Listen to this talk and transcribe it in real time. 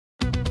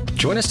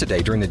Join us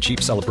today during the Jeep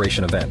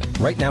Celebration event.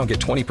 Right now, get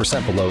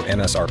 20% below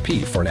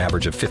MSRP for an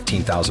average of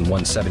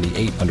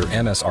 $15,178 under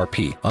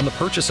MSRP on the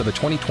purchase of a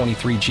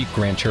 2023 Jeep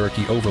Grand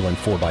Cherokee Overland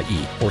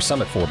 4xE or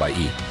Summit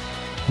 4xE.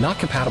 Not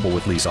compatible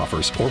with lease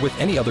offers or with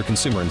any other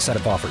consumer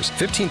incentive offers.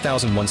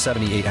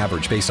 $15,178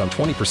 average based on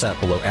 20%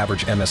 below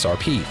average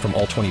MSRP from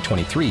all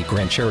 2023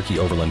 Grand Cherokee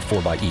Overland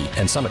 4xE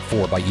and Summit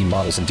 4xE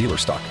models in dealer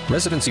stock.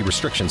 Residency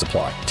restrictions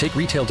apply. Take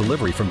retail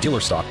delivery from dealer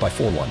stock by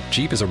 4/1.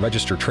 Jeep is a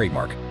registered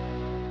trademark.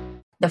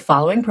 The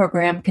following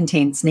program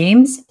contains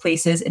names,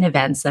 places, and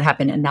events that have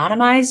been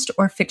anonymized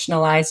or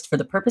fictionalized for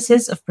the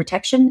purposes of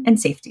protection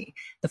and safety.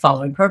 The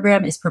following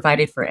program is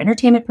provided for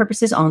entertainment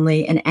purposes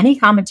only, and any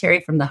commentary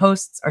from the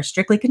hosts are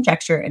strictly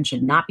conjecture and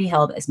should not be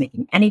held as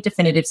making any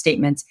definitive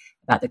statements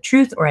about the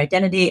truth or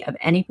identity of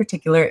any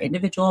particular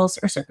individuals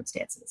or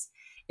circumstances.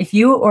 If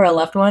you or a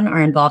loved one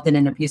are involved in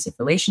an abusive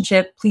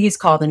relationship, please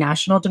call the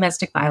National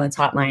Domestic Violence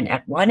Hotline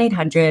at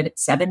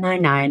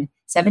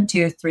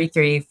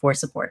 1-800-799-7233 for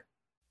support.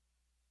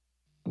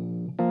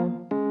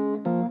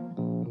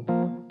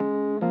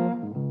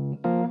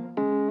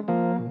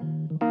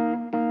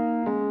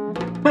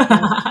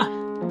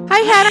 Hi,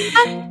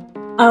 Hannah.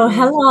 Oh,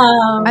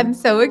 hello. I'm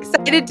so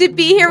excited to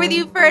be here with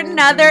you for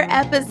another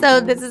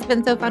episode. This has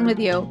been so fun with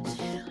you.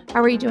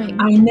 How are you doing?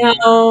 I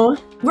know.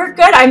 We're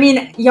good. I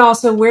mean, y'all,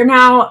 so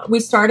we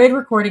started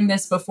recording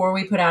this before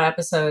we put out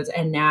episodes,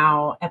 and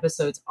now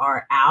episodes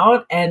are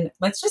out. And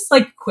let's just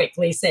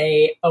quickly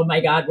say, oh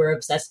my God, we're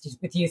obsessed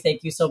with you.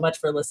 Thank you so much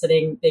for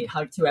listening. Big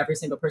hug to every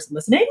single person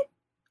listening.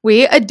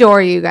 We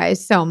adore you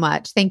guys so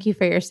much. Thank you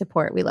for your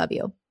support. We love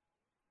you.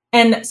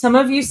 And some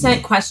of you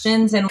sent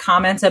questions and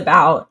comments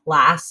about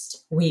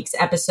last week's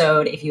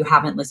episode. If you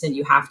haven't listened,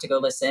 you have to go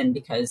listen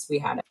because we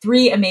had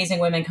 3 amazing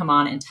women come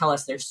on and tell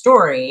us their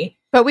story.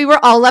 But we were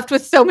all left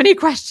with so many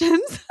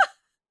questions.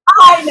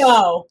 I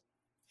know.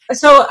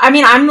 So, I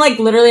mean, I'm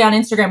literally on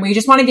Instagram. We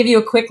just want to give you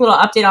a quick little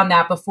update on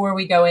that before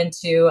we go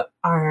into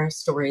our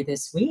story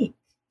this week.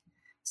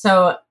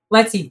 So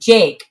let's see.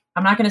 Jake,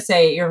 I'm not going to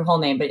say your whole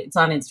name, but it's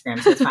on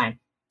Instagram, so it's fine.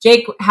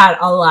 Jake had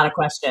a lot of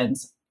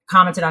questions,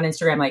 commented on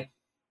Instagram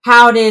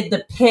how did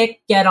the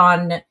pic get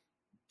on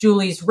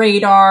Julie's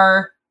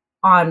radar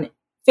on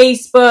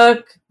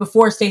Facebook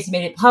before Stacey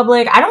made it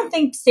public? I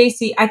think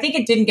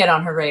it didn't get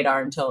on her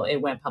radar until it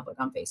went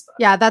public on Facebook.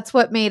 Yeah, that's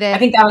what made it. I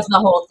think that was the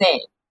whole thing.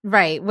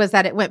 Right, was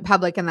that it went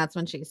public and that's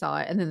when she saw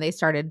it. And then they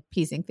started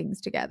piecing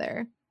things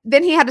together.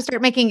 Then he had to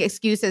start making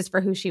excuses for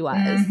who she was.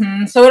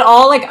 Mm-hmm. So it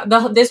all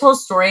this whole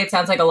story, it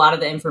sounds like a lot of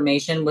the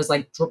information was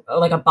like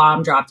a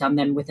bomb dropped on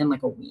them within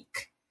a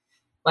week.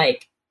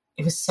 It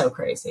was so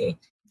crazy.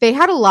 They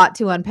had a lot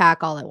to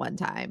unpack all at one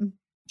time.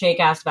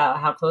 Jake asked about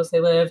how close they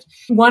lived.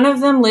 One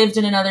of them lived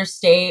in another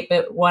state,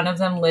 but one of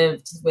them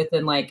lived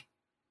within an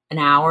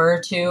hour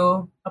or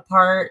 2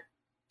 apart.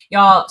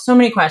 Y'all, so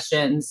many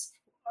questions.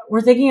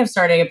 We're thinking of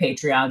starting a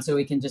Patreon so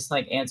we can just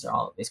answer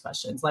all of these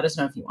questions. Let us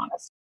know if you want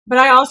us. But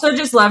I also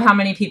just love how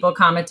many people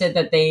commented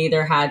that they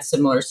either had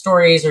similar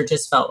stories or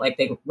just felt like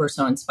they were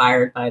so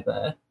inspired by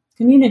the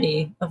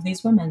community of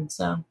these women.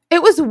 So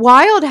it was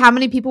wild how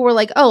many people were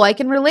like, oh, I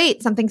can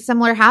relate. Something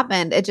similar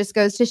happened. It just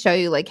goes to show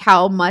you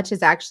how much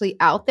is actually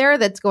out there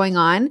that's going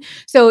on.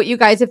 So you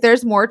guys, if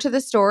there's more to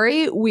the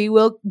story, we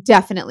will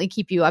definitely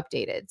keep you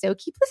updated. So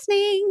keep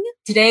listening.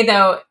 Today,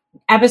 though,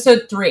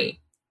 episode 3,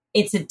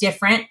 it's a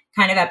different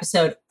kind of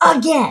episode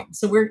again.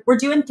 So we're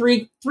doing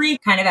three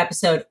kind of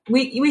episode.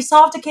 We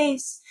solved a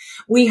case.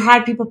 We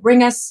had people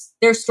bring us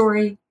their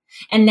story.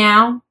 And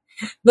now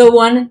the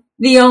one,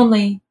 the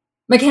only,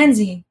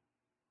 Mackenzie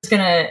is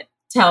going to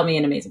tell me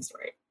an amazing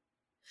story.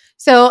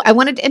 So I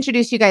wanted to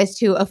introduce you guys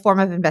to a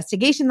form of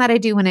investigation that I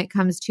do when it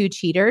comes to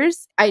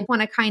cheaters. I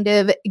want to kind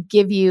of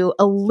give you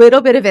a little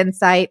bit of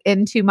insight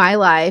into my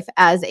life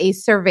as a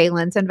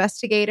surveillance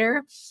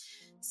investigator.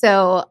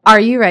 So are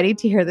you ready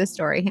to hear this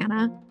story,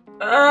 Hannah?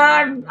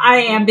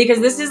 I am,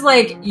 because this is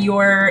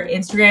your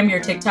Instagram,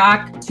 your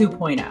TikTok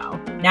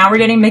 2.0. Now we're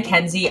getting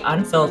Mackenzie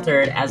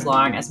unfiltered as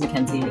long as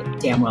Mackenzie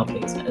damn well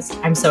pleases.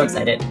 I'm so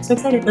excited. So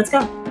excited. Let's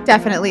go.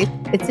 Definitely.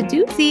 It's a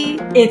doozy.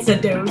 It's a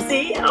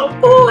doozy. Oh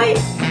boy.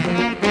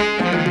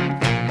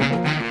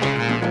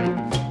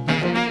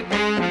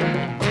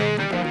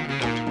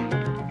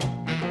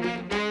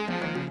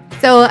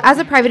 So as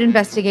a private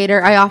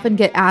investigator, I often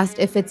get asked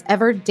if it's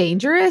ever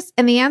dangerous,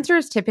 and the answer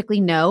is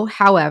typically no.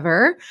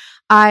 However,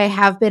 I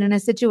have been in a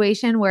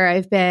situation where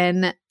I've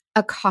been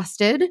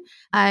accosted.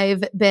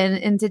 I've been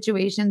in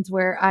situations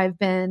where I've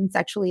been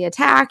sexually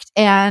attacked,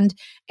 and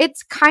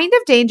it's kind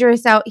of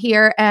dangerous out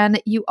here,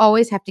 and you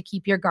always have to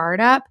keep your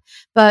guard up.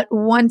 But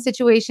one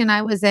situation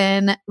I was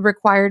in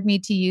required me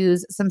to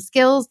use some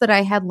skills that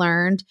I had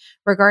learned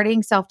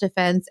regarding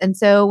self-defense. And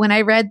so when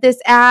I read this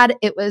ad,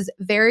 it was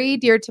very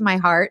dear to my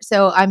heart.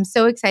 So I'm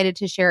so excited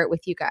to share it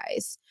with you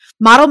guys.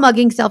 Model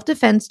mugging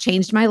self-defense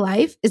changed my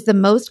life is the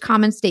most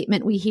common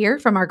statement we hear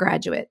from our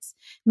graduates.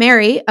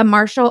 Mary, a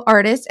martial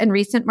artist and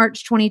recent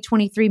March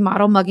 2023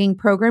 model mugging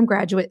program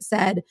graduate,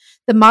 said,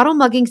 "The model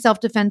mugging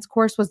self-defense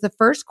course was the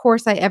first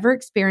course I ever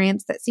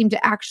experienced that seemed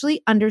to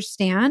actually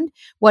understand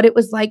what it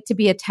was like to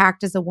be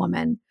attacked as a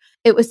woman.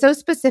 It was so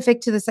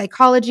specific to the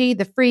psychology,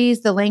 the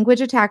freeze, the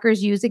language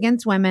attackers use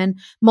against women,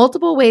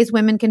 multiple ways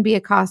women can be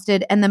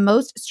accosted, and the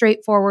most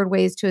straightforward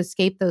ways to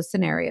escape those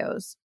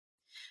scenarios."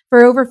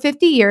 For over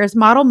 50 years,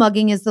 model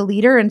mugging is the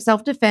leader in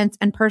self-defense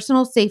and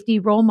personal safety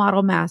role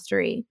model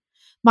mastery.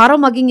 Model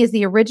mugging is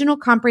the original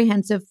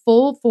comprehensive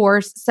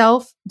full-force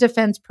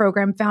self-defense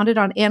program founded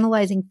on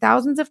analyzing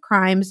thousands of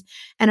crimes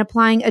and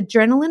applying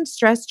adrenaline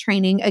stress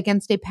training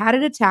against a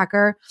padded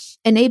attacker,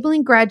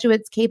 enabling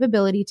graduates'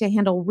 capability to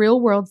handle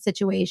real-world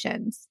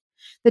situations.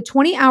 The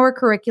 20-hour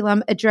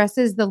curriculum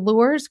addresses the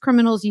lures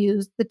criminals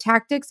use, the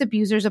tactics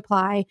abusers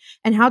apply,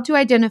 and how to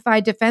identify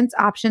defense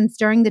options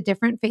during the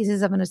different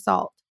phases of an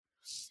assault.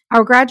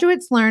 Our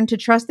graduates learn to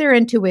trust their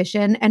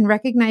intuition and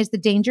recognize the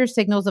danger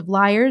signals of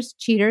liars,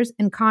 cheaters,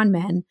 and con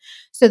men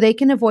so they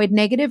can avoid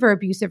negative or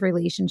abusive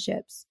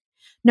relationships.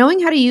 Knowing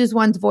how to use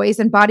one's voice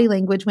and body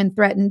language when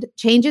threatened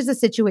changes the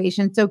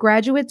situation so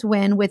graduates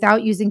win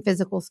without using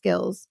physical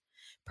skills.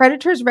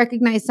 Predators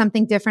recognize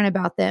something different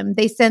about them.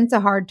 They sense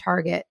a hard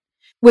target.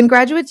 When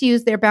graduates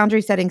use their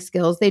boundary setting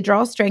skills, they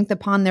draw strength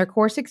upon their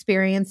course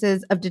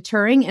experiences of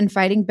deterring and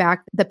fighting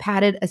back the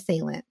padded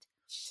assailant.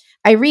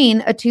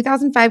 Irene, a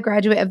 2005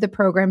 graduate of the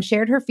program,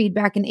 shared her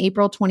feedback in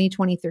April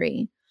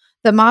 2023.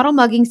 "The model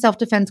mugging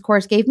self-defense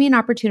course gave me an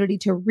opportunity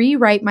to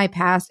rewrite my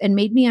past and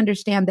made me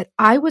understand that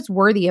I was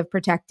worthy of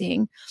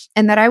protecting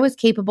and that I was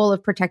capable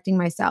of protecting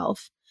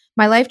myself.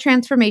 My life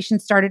transformation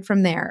started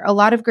from there. A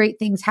lot of great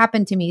things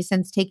happened to me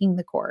since taking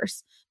the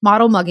course.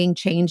 Model mugging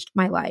changed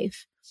my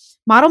life."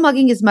 Model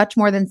mugging is much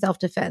more than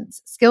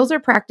self-defense. Skills are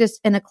practiced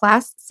in a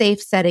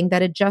class-safe setting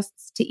that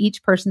adjusts to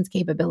each person's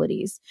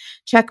capabilities.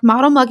 Check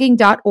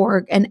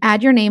modelmugging.org and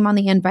add your name on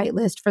the invite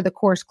list for the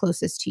course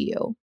closest to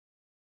you.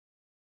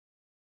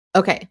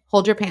 Okay,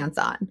 hold your pants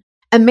on.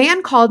 A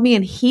man called me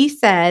and he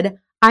said,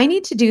 "I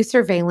need to do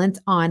surveillance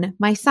on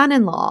my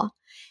son-in-law."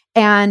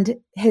 And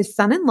his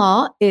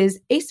son-in-law is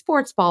a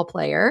sports ball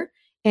player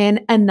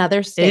in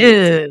another state.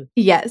 Ew.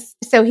 Yes.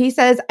 So he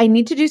says, "I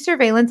need to do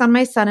surveillance on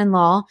my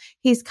son-in-law.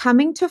 He's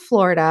coming to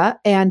Florida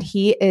and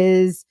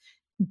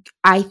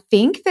I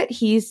think that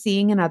he's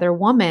seeing another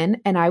woman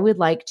and I would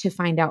like to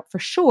find out for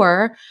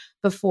sure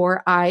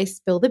before I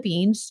spill the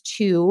beans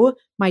to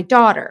my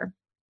daughter."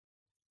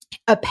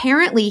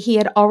 Apparently, he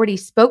had already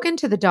spoken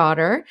to the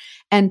daughter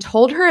and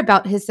told her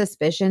about his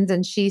suspicions.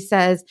 And she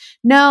says,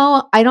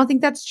 "No, I don't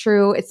think that's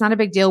true. It's not a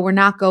big deal. We're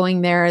not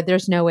going there.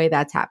 There's no way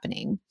that's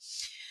happening."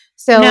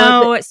 So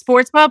No,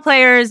 sports ball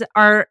players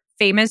are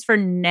famous for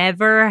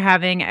never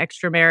having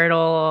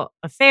extramarital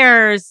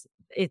affairs.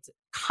 It's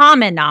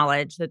common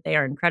knowledge that they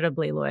are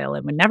incredibly loyal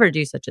and would never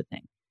do such a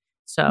thing.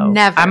 So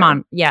never. I'm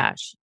on, yeah.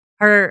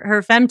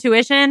 Her femme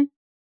tuition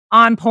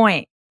on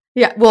point.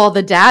 Yeah, well,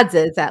 the dad's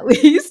is at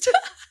least.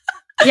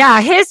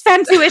 Yeah, his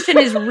femme tuition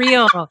is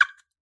real.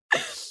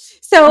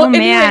 So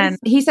man. anyways,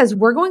 he says,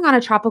 "We're going on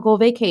a tropical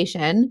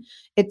vacation.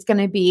 It's going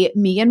to be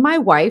me and my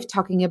wife,"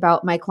 talking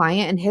about my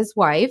client and his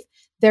wife,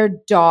 their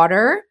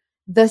daughter,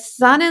 the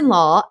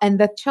son-in-law, and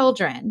the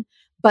children.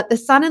 But the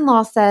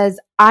son-in-law says,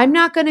 "I'm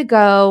not going to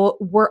go.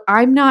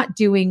 I'm not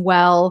doing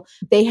well."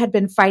 They had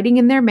been fighting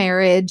in their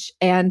marriage.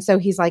 And so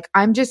he's like,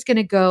 "I'm just going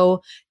to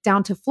go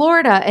down to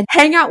Florida and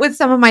hang out with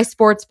some of my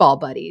sports ball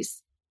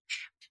buddies."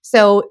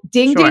 So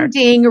ding, Sure.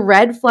 ding, ding,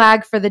 red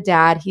flag for the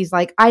dad. He's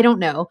like, "I don't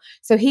know."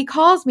 So he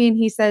calls me and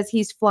he says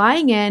he's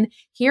flying in.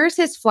 Here's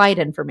his flight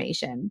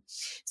information.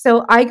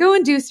 So I go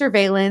and do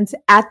surveillance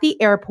at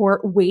the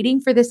airport waiting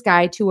for this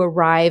guy to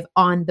arrive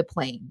on the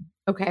plane.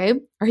 Okay.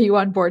 Are you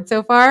on board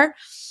so far?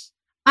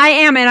 I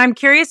am. And I'm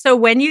curious. So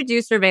when you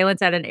do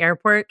surveillance at an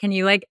airport, can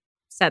you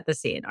set the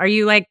scene? Are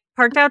you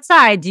parked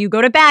outside? Do you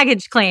go to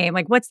baggage claim?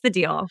 What's the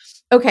deal?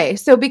 Okay.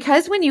 So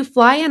because when you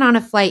fly in on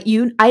a flight,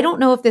 I don't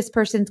know if this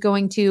person's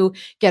going to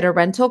get a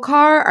rental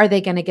car. Are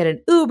they going to get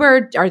an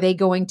Uber? Are they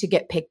going to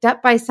get picked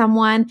up by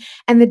someone?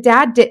 And the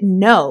dad didn't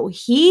know.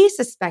 He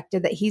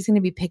suspected that he's going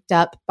to be picked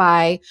up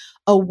by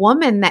a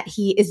woman that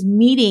he is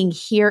meeting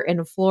here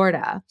in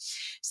Florida.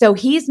 So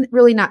he's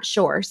really not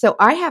sure. So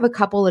I have a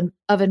couple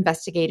of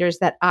investigators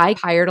that I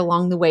hired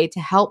along the way to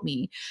help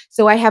me.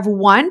 So I have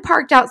one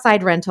parked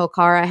outside rental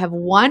car. I have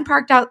one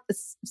parked out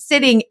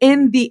sitting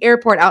in the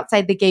airport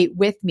outside the gate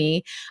with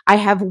me. I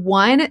have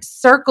one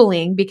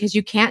circling because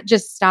you can't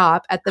just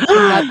stop at the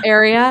pickup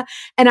area.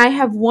 And I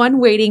have one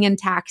waiting in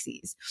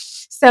taxis.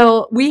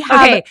 So we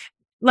have. Okay,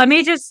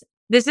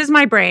 this is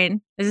my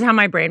brain. This is how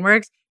my brain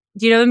works.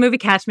 Do you know the movie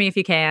Catch Me If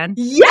You Can?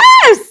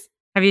 Yes.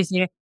 Have you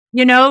seen it?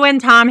 You know when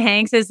Tom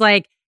Hanks is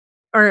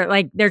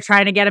they're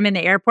trying to get him in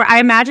the airport? I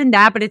imagine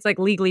that, but it's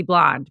Legally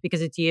Blonde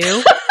because it's you.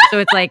 So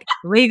it's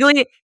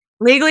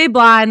legally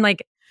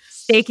blonde,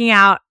 staking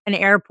out an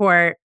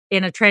airport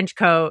in a trench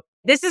coat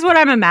This is what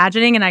I'm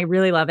imagining, and I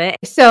really love it.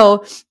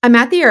 So I'm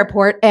at the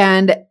airport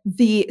and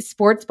the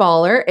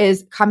Sportsballer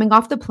is coming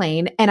off the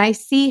plane and I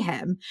see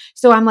him.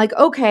 So I'm like,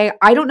 okay,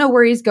 I don't know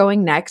where he's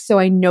going next. So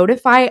I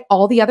notify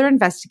all the other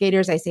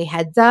investigators. I say,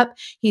 heads up,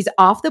 he's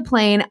off the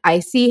plane.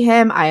 I see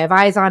him. I have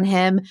eyes on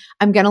him.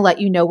 I'm going to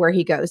let you know where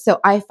he goes. So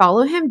I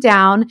follow him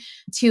down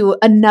to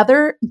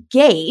another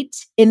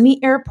gate in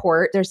the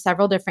airport. There's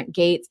several different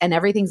gates and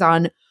everything's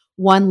on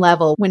one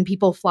level when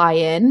people fly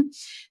in.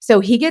 So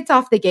he gets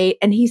off the gate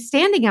and he's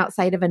standing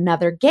outside of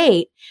another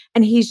gate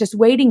and he's just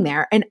waiting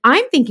there. And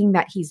I'm thinking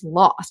that he's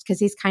lost because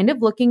he's kind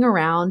of looking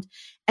around.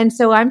 And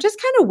so I'm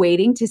just kind of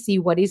waiting to see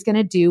what he's going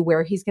to do,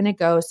 where he's going to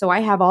go. So I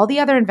have all the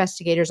other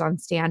investigators on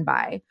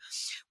standby.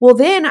 Well,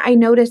 then I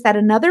notice that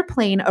another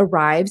plane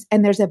arrives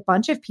and there's a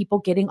bunch of people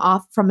getting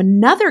off from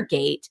another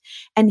gate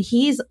and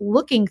he's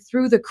looking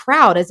through the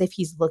crowd as if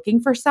he's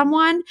looking for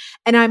someone.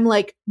 And I'm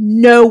like,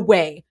 no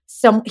way.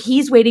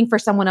 He's waiting for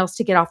someone else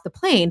to get off the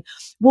plane.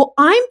 Well,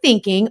 I'm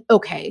thinking,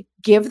 okay,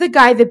 give the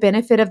guy the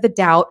benefit of the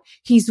doubt.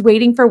 He's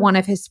waiting for one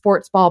of his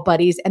sports ball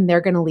buddies and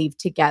they're going to leave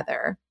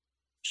together.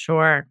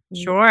 Sure.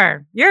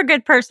 You're a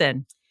good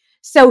person.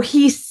 So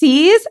he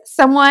sees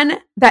someone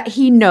that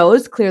he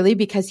knows clearly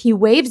because he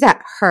waves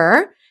at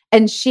her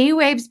and she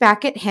waves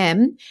back at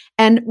him.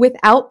 And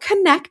without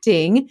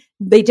connecting,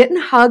 they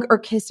didn't hug or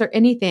kiss or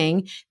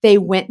anything. They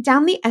went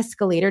down the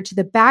escalator to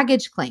the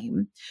baggage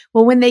claim.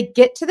 Well, when they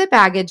get to the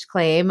baggage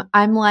claim,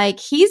 I'm like,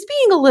 he's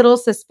being a little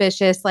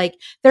suspicious. Like,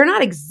 they're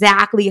not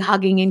exactly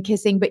hugging and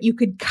kissing, but you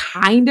could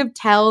kind of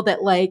tell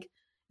that like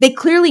they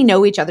clearly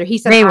know each other. He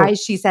said hi,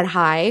 she said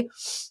hi.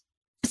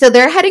 So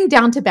they're heading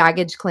down to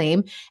baggage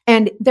claim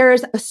and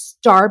there's a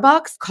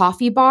Starbucks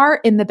coffee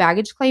bar in the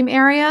baggage claim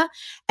area.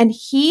 And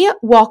he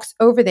walks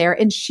over there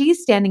and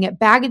she's standing at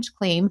baggage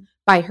claim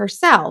by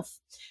herself.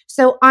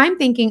 So I'm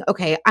thinking,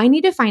 okay, I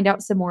need to find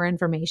out some more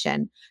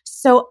information.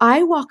 So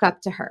I walk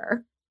up to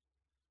her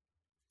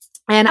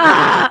and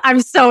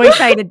I'm so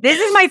excited. This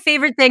is my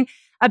favorite thing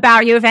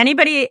about you. If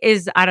anybody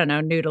is, I don't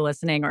know, new to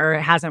listening or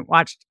hasn't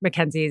watched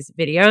Mackenzie's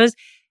videos,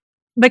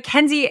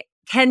 Mackenzie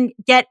can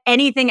get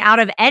anything out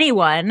of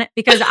anyone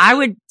because I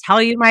would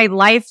tell you my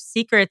life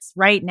secrets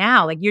right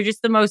now. Like, you're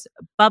just the most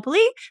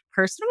bubbly,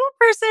 personable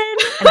person.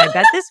 And I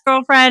bet this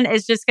girlfriend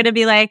is just going to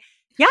be like,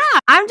 yeah,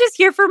 I'm just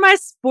here for my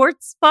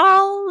sports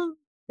ball.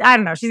 I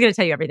don't know. She's going to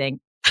tell you everything.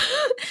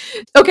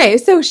 Okay,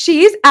 so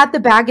she's at the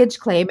baggage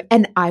claim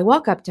and I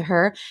walk up to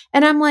her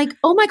and I'm like,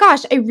 oh my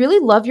gosh, I really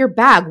love your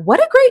bag. What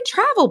a great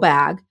travel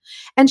bag.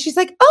 And she's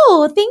like,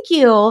 oh, thank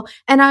you.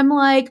 And I'm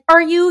like,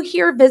 are you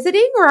here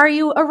visiting or are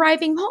you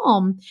arriving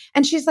home?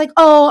 And she's like,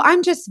 oh,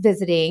 I'm just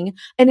visiting.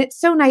 And it's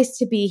so nice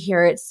to be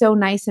here. It's so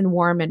nice and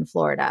warm in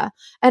Florida.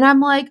 And I'm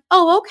like,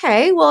 oh,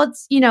 okay. Well,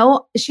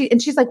 it's,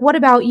 she's like, what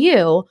about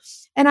you?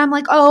 And I'm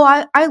like,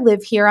 oh, I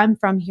live here. I'm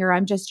from here.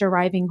 I'm just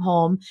arriving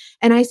home.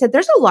 And I said,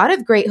 there's a lot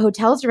of great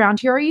hotels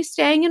around here. Are you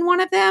staying in one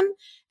of them?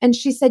 And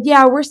she said,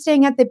 yeah, we're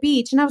staying at the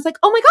beach. And I was like,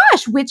 oh my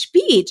gosh, which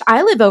beach?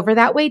 I live over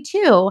that way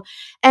too.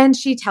 And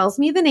she tells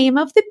me the name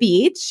of the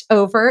beach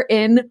over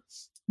in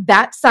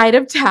that side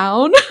of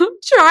town.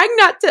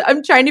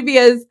 I'm trying to be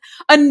as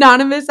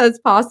anonymous as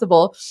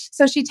possible.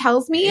 So she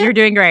tells me, you're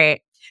doing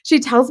great. She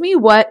tells me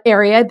what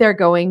area they're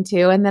going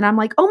to. And then I'm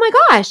like, oh my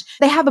gosh,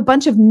 they have a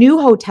bunch of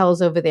new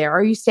hotels over there.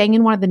 Are you staying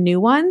in one of the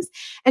new ones?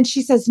 And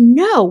she says,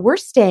 no, we're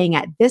staying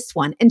at this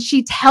one. And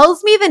she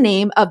tells me the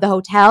name of the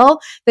hotel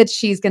that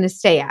she's going to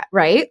stay at,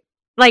 right?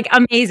 Like,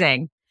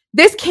 amazing.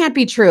 This can't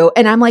be true.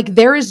 And I'm like,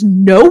 there is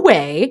no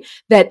way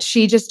that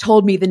she just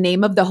told me the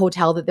name of the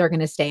hotel that they're going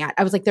to stay at.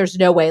 I was like, there's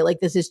no way.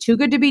 Like, this is too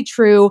good to be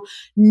true.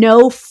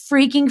 No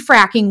freaking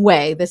fracking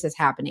way this is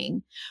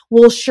happening.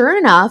 Well, sure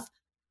enough,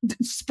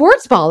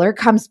 Sportsballer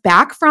comes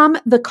back from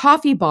the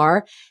coffee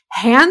bar,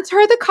 hands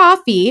her the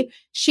coffee.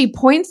 She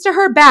points to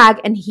her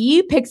bag and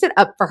he picks it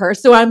up for her.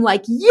 So I'm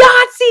like,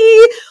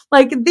 Yahtzee!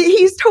 Like,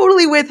 he's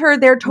totally with her.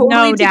 They're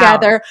totally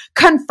together.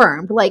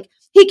 Confirmed. Like,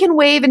 he can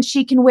wave and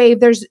she can wave.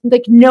 There's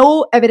like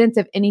no evidence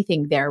of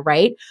anything there,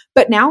 right?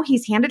 But now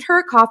he's handed her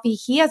a coffee.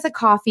 He has a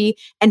coffee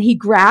and he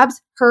grabs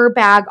her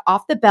bag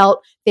off the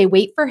belt. They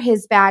wait for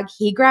his bag.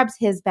 He grabs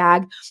his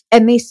bag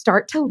and they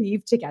start to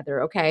leave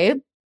together. Okay.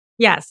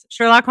 Yes.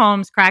 Sherlock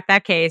Holmes, crack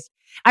that case.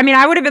 I mean,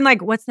 I would have been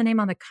like, what's the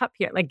name on the cup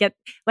here?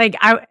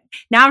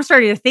 Now I'm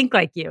starting to think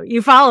like you.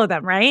 You follow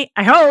them, right?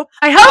 I hope.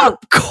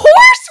 Of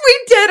course we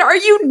did. Are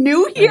you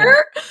new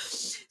here? Yeah.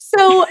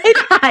 So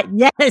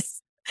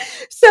yes.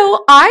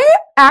 So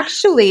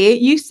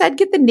you said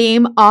get the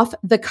name off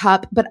the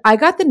cup, but I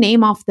got the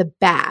name off the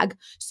bag.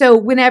 So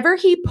whenever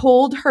he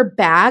pulled her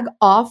bag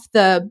off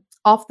the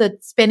off the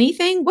spinny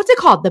thing. What's it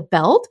called? The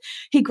belt.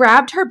 He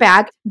grabbed her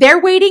bag.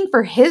 They're waiting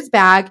for his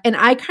bag. And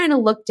I kind of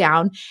look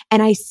down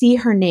and I see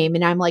her name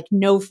and I'm like,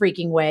 no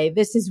freaking way.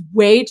 This is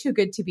way too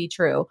good to be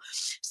true.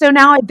 So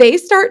now they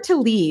start to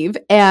leave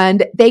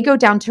and they go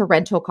down to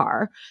rental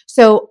car.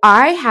 So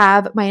I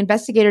have my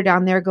investigator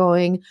down there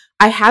going,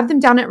 I have them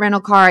down at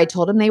rental car. I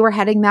told him they were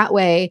heading that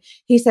way.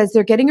 He says,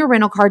 they're getting a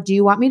rental car. Do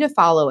you want me to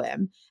follow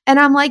him? And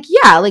I'm like,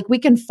 yeah, like we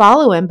can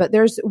follow him, but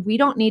we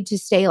don't need to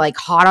stay like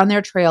hot on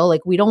their trail.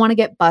 Like we don't want to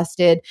get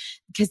busted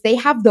because they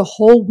have the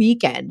whole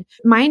weekend.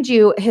 Mind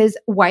you, his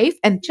wife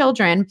and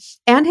children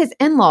and his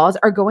in-laws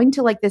are going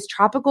to like this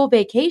tropical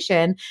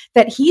vacation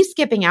that he's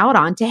skipping out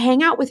on to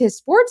hang out with his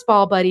sports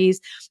ball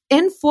buddies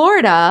in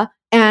Florida.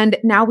 And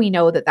now we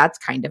know that that's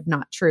kind of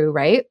not true,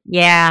 right?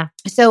 Yeah.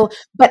 So,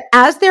 but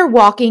as they're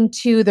walking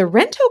to the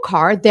rental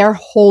car, they're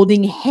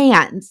holding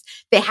hands.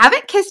 They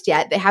haven't kissed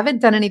yet. They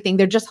haven't done anything.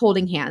 They're just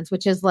holding hands,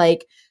 which is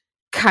like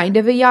kind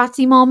of a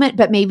Yahtzee moment,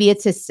 but maybe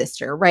it's his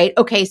sister, right?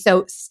 Okay.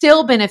 So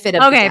still benefit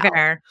of okay, the doubt.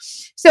 fair.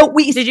 So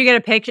did you get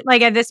a picture?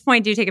 Like at this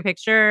point, do you take a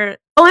picture?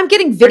 Oh, I'm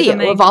getting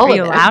video of all of it.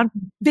 Allowed?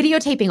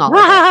 Videotaping all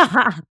of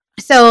it.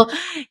 So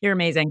you're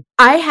amazing.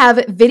 I have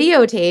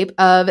videotape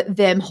of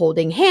them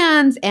holding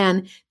hands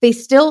and they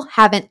still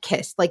haven't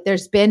kissed. Like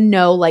there's been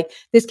no, like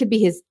this could be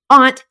his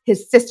aunt,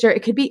 his sister.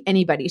 It could be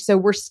anybody. So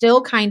we're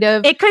still kind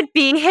of. It could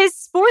be his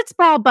sports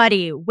ball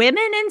buddy,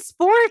 women in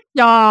sports.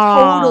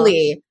 Oh,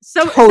 totally.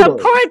 So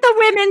support the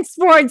women's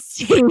sports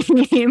teams.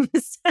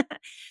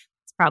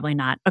 It's probably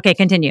not. Okay,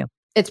 continue.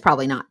 It's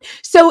probably not.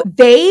 So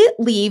they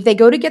leave, they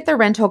go to get their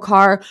rental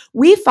car.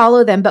 We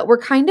follow them, but we're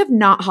kind of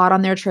not hot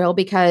on their trail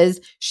because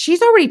she's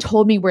already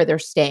told me where they're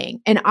staying.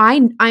 And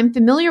I'm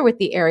familiar with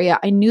the area.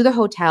 I knew the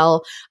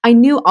hotel. I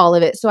knew all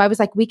of it. So I was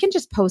like, we can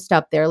just post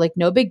up there, like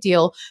no big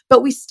deal,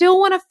 but we still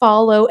want to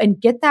follow and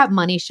get that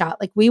money shot.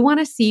 Like we want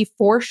to see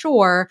for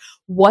sure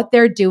what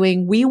they're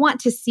doing. We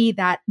want to see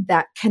that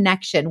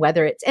connection,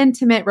 whether it's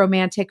intimate,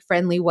 romantic,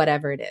 friendly,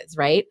 whatever it is,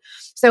 right?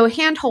 So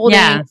hand holding.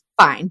 Yeah.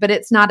 Fine, but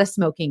it's not a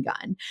smoking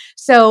gun.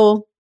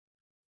 So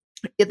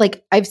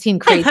like I've seen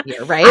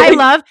crazier, right?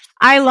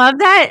 I love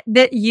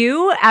that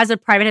you as a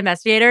private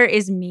investigator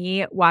is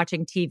me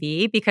watching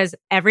TV because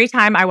every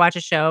time I watch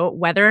a show,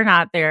 whether or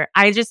not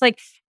I just like,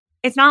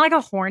 it's not like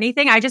a horny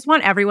thing. I just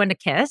want everyone to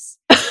kiss.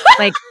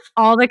 Like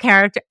all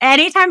the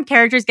anytime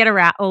characters get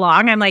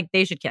along, I'm like,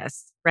 they should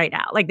kiss right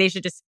now. Like they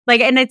should just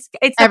like, and it's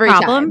a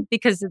problem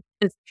because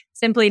it's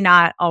simply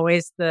not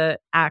always the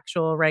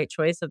actual right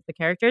choice of the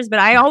characters, but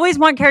I always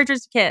want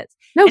characters to kiss.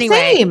 No,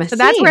 anyway, same. So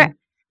that's where,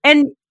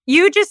 and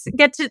you just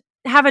get to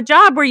have a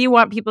job where you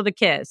want people to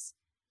kiss.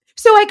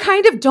 So I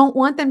kind of don't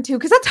want them to,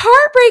 because that's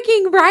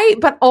heartbreaking, right?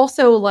 But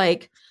also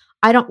like,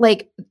 I don't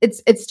like,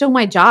 it's still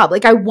my job.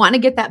 Like I want to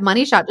get that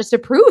money shot just to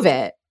prove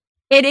it.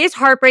 It is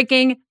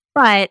heartbreaking,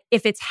 but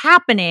if it's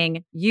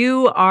happening,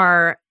 you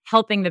are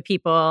helping the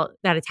people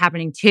that it's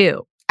happening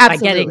to.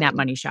 Absolutely. By getting that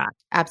money shot.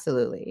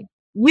 Absolutely.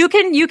 You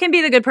can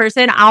be the good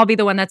person. I'll be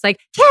the one that's like,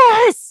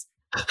 yes.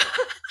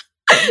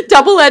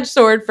 Double-edged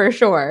sword for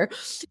sure.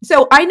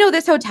 So I know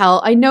this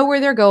hotel. I know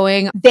where they're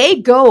going. They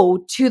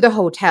go to the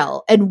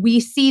hotel and we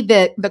see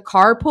the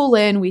car pull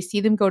in. We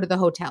see them go to the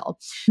hotel.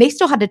 They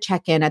still had to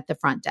check in at the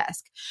front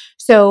desk.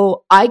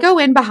 So I go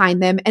in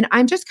behind them and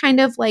I'm just kind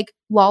of like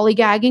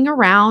lollygagging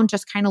around,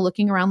 just kind of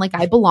looking around like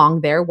I belong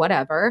there,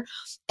 whatever.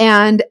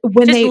 And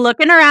when just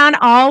looking around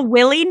all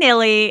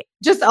willy-nilly.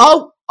 Just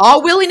all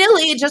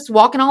willy-nilly, just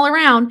walking all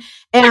around.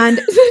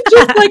 And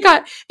just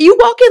like you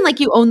walk in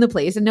like you own the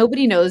place and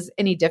nobody knows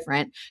any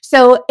different.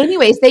 So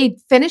anyways, they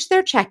finish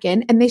their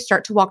check-in and they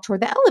start to walk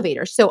toward the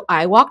elevator. So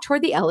I walk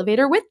toward the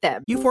elevator with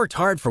them. You've worked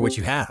hard for what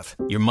you have.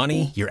 Your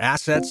money, your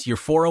assets, your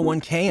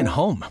 401k, and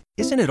home.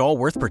 Isn't it all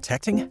worth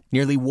protecting?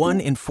 Nearly 1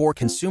 in 4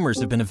 consumers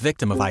have been a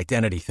victim of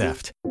identity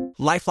theft.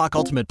 LifeLock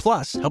Ultimate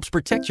Plus helps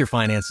protect your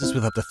finances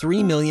with up to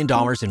 $3 million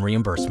in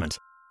reimbursement.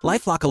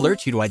 LifeLock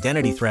alerts you to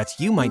identity threats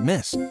you might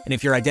miss. And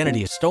if your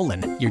identity is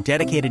stolen, your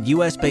dedicated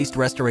U.S.-based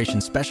restoration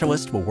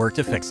specialist will work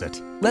to fix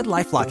it. Let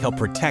LifeLock help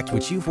protect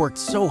what you've worked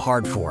so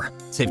hard for.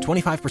 Save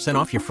 25%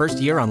 off your first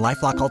year on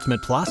LifeLock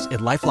Ultimate Plus at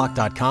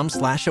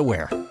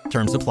LifeLock.com/aware.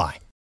 Terms apply.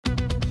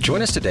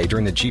 Join us today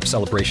during the Jeep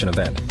Celebration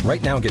event.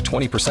 Right now, get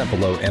 20%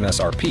 below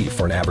MSRP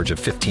for an average of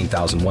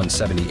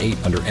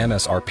 $15,178 under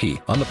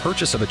MSRP on the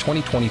purchase of a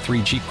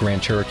 2023 Jeep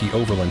Grand Cherokee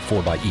Overland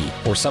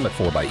 4xE or Summit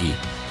 4xE.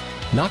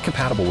 Not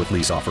compatible with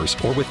lease offers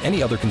or with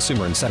any other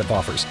consumer incentive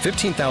offers.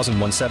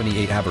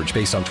 $15,178 average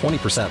based on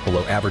 20%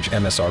 below average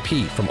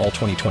MSRP from all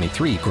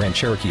 2023 Grand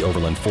Cherokee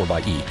Overland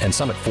 4xE and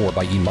Summit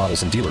 4xE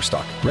models in dealer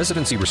stock.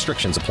 Residency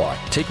restrictions apply.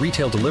 Take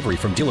retail delivery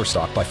from dealer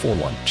stock by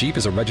 4/1. Jeep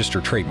is a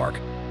registered trademark.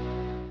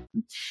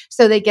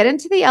 So they get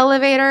into the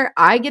elevator.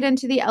 I get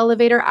into the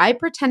elevator. I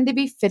pretend to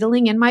be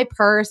fiddling in my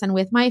purse and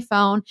with my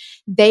phone.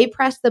 They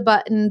press the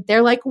button.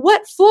 They're like,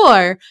 what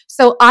floor?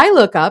 So I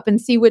look up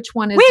and see which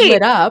one is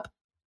lit up.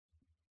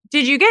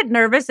 Did you get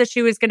nervous that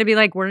she was going to be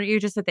like, weren't you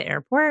just at the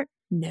airport?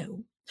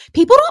 No.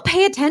 People don't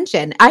pay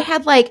attention. I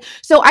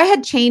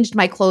had changed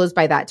my clothes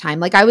by that time.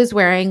 Like I was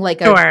wearing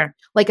like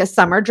a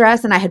summer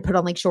dress and I had put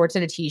on like shorts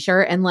and a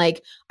t-shirt and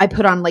like I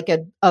put on like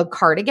a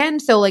cardigan.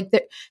 So like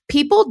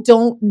people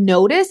don't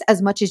notice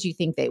as much as you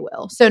think they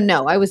will. So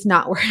no, I was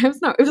not worried.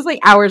 It was like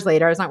hours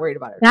later. I was not worried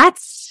about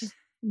it.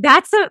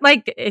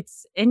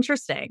 It's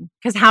interesting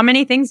because how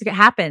many things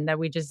happen that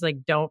we just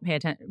like don't pay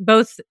attention.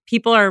 Both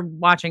people are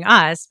watching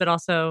us, but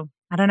also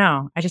I don't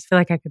know. I just feel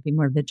like I could be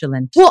more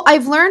vigilant. Well,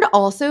 I've learned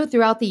also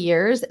throughout the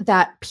years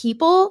that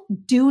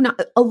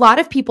a lot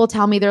of people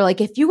tell me, they're like,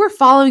 if you were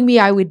following me,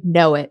 I would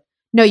know it.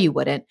 No, you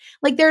wouldn't.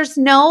 Like there's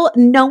no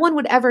one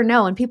would ever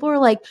know. And people are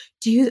like,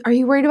 are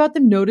you worried about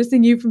them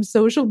noticing you from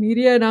social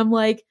media? And I'm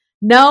like,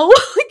 no.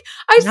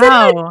 I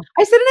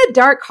sit in a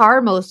dark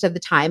car most of the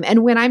time.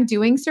 And when I'm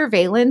doing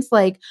surveillance,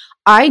 like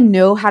I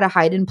know how to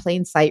hide in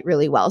plain sight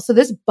really well. So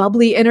this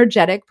bubbly,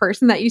 energetic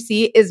person that you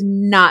see is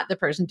not the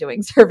person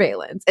doing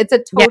surveillance. It's a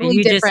totally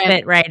different. You just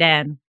fit right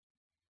in.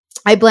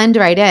 I blend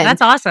right in.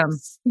 That's awesome.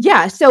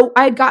 Yeah. So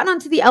I had gotten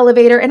onto the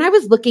elevator and I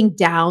was looking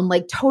down,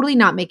 like totally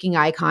not making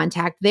eye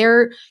contact.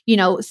 They're,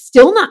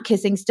 still not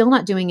kissing, still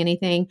not doing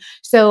anything.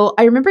 So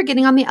I remember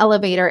getting on the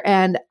elevator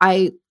and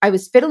I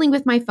was fiddling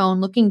with my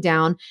phone, looking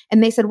down,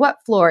 and they said,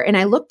 what floor? And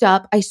I looked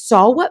up, I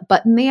saw what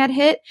button they had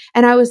hit.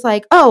 And I was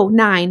like, oh,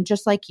 9,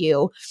 just like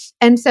you.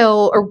 And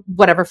so, or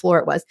whatever floor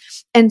it was.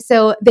 And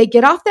so they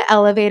get off the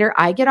elevator,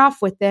 I get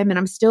off with them, and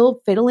I'm still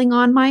fiddling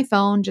on my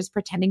phone, just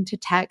pretending to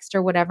text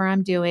or whatever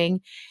I'm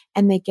doing.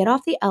 And they get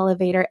off the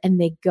elevator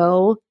and they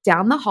go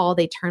down the hall.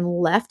 They turn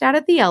left out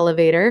of the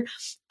elevator.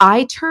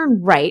 I turn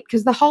right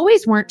because the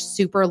hallways weren't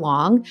super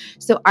long.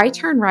 So I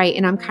turn right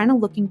and I'm kind of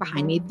looking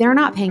behind me. They're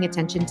not paying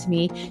attention to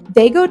me.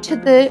 They go to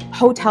the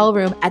hotel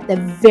room at the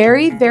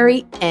very,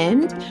 very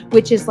end,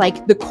 which is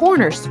like the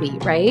corner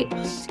suite, right?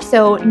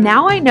 So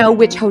now I know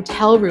which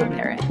hotel room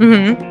they're in.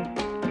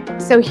 Mm-hmm.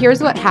 So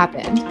here's what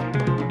happened.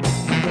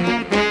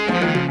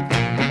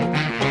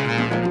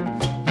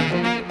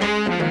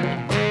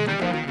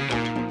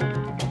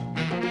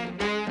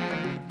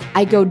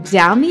 I go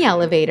down the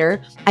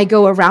elevator, I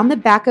go around the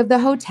back of the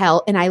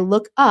hotel, and I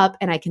look up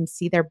and I can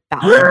see their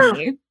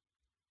balcony.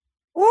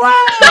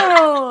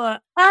 Whoa!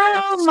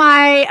 Oh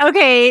my,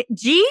 okay,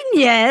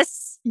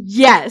 genius.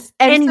 Yes.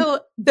 And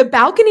so the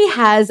balcony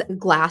has a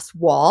glass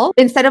wall.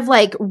 Instead of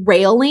like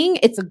railing,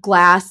 it's a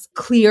glass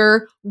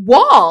clear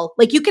wall.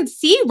 Like you can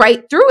see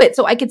right through it.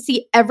 So I could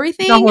see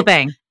everything. The whole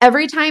thing.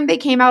 Every time they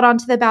came out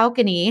onto the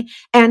balcony.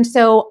 And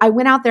so I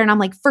went out there and I'm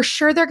like, for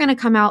sure they're going to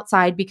come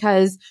outside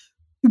because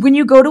when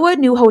you go to a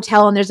new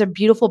hotel and there's a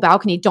beautiful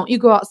balcony, don't you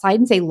go outside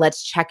and say,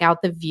 let's check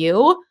out the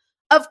view?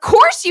 Of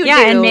course you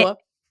do.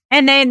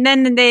 And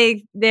then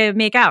they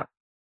make out.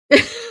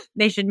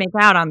 They should make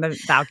out on the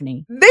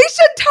balcony. They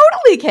should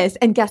totally kiss.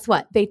 And guess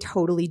what? They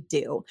totally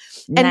do.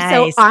 Nice.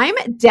 And so I'm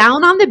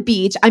down on the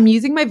beach. I'm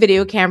using my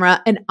video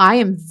camera and I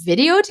am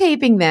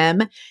videotaping them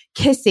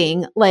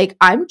kissing. Like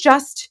I'm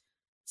just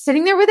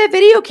sitting there with a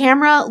video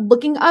camera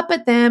looking up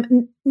at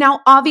them.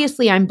 Now,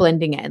 obviously, I'm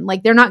blending in.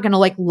 Like, they're not going to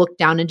like look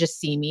down and just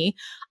see me.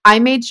 I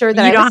made sure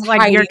that you don't have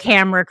like your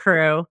camera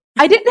crew.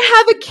 I didn't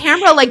have a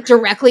camera like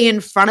directly in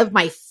front of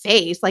my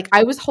face. Like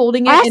I was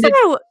holding it.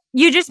 Also,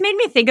 you just made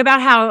me think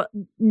about how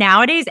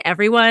nowadays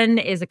everyone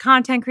is a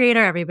content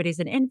creator. Everybody's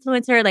an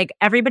influencer. Like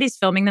everybody's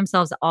filming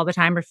themselves all the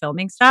time or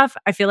filming stuff.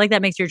 I feel like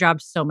that makes your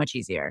job so much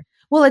easier.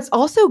 Well, it's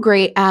also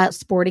great at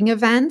sporting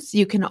events.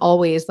 You can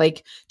always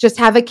like just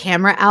have a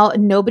camera out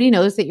and nobody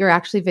knows that you're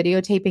actually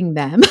videotaping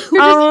them.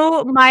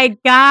 Oh my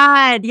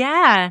God.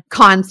 Yeah.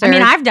 Concert. I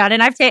mean, I've done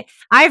it.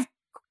 I've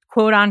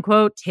quote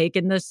unquote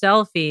taken the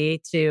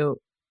selfie to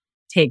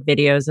take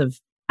videos of,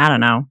 I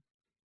don't know,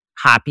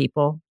 hot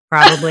people.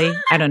 Probably.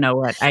 I don't know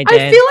what I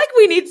did. I feel like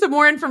we need some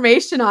more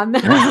information on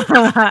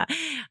that.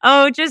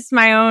 Oh, just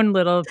my own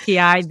little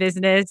PI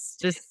business.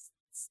 Just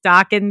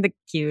stalking the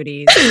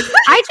cuties.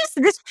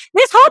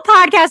 This whole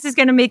podcast is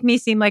going to make me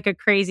seem like a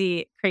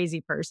crazy, crazy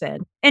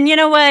person. And you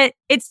know what?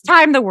 It's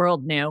time the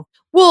world knew.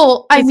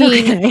 Well, I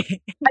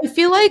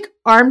feel like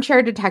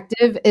armchair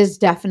detective is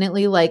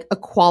definitely like a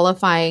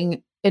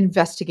qualifying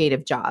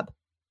investigative job.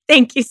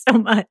 Thank you so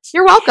much.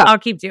 You're welcome. I'll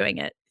keep doing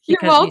it. You're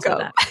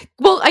welcome.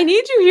 Well, I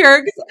need you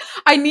here.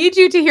 I need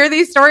you to hear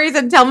these stories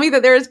and tell me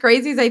that they're as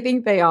crazy as I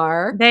think they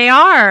are. They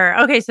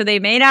are. Okay, so they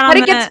made out on But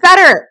it gets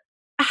better.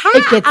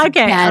 It gets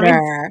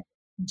better.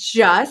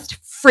 Just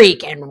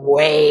freaking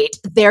wait.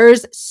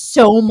 There's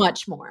so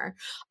much more.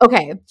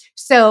 Okay,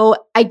 so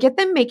I get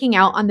them making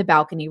out on the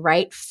balcony,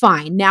 right?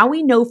 Fine. Now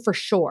we know for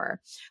sure.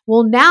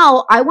 Well,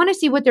 now I want to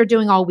see what they're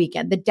doing all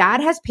weekend. The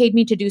dad has paid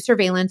me to do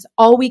surveillance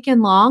all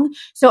weekend long.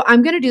 So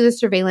I'm going to do the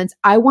surveillance.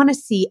 I want to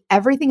see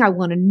everything. I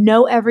want to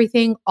know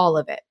everything, all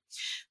of it.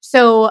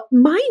 So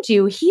mind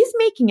you, he's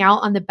making out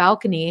on the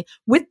balcony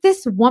with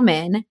this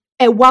woman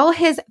while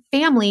his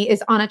family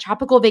is on a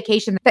tropical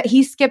vacation that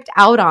he skipped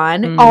out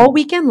on all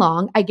weekend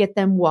long. I get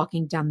them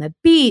walking down the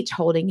beach,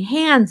 holding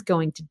hands,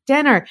 going to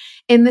dinner,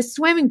 in the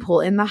swimming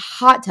pool, in the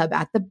hot tub,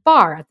 at the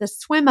bar, at the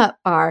swim up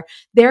bar.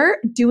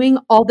 They're doing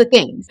all the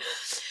things.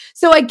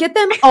 So I get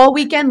them all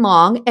weekend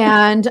long,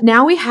 and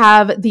now we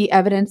have the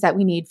evidence that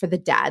we need for the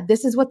dad.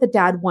 This is what the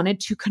dad wanted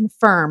to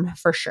confirm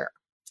for sure.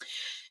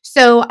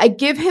 So I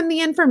give him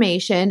the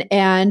information,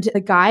 and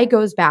the guy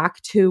goes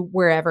back to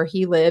wherever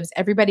he lives.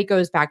 Everybody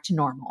goes back to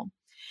normal.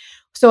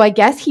 So I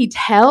guess he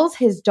tells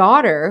his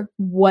daughter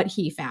what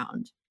he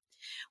found.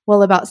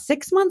 Well, about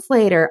 6 months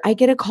later, I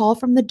get a call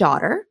from the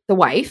daughter, the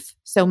wife.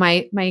 So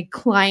my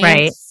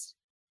client's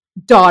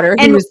daughter,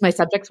 who is my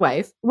subject's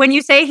wife. When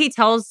you say he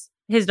tells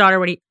his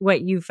daughter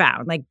what you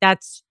found, like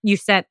that's, you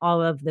sent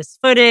all of this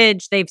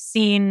footage. They've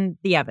seen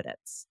the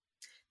evidence.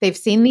 They've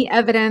seen the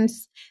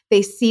evidence.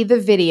 They see the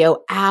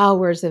video,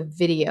 hours of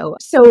video.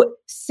 So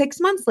 6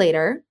 months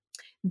later,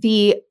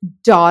 the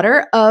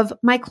daughter of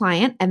my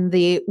client and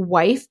the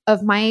wife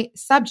of my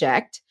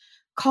subject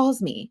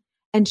calls me,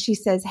 and she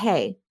says,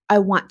 "Hey, I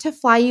want to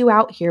fly you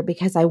out here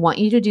because I want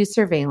you to do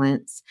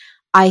surveillance.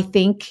 I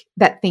think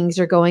that things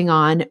are going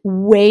on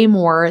way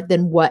more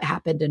than what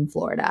happened in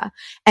Florida.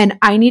 And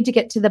I need to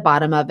get to the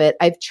bottom of it.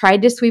 I've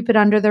tried to sweep it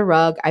under the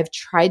rug. I've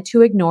tried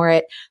to ignore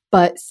it,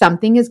 but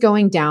something is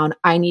going down.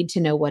 I need to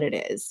know what it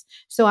is."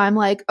 So I'm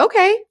like,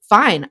 okay,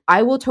 fine.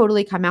 I will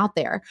totally come out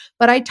there.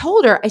 But I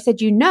told her, I said,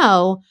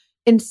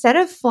 instead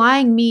of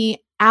flying me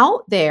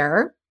out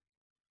there,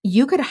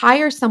 you could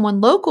hire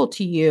someone local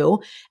to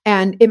you,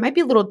 and it might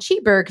be a little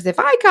cheaper because if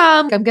I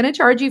come, I'm going to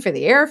charge you for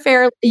the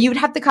airfare. You'd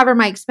have to cover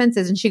my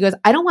expenses. And she goes,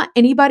 "I don't want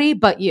anybody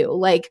but you.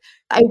 Like,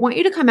 I want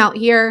you to come out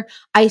here.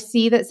 I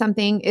see that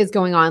something is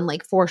going on,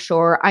 like for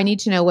sure. I need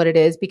to know what it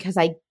is, because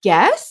I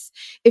guess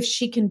if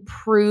she can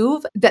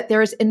prove that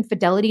there is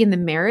infidelity in the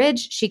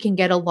marriage, she can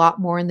get a lot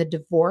more in the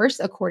divorce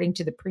according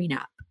to the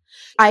prenup."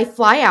 I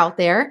fly out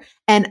there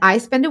and I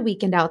spend a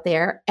weekend out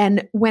there.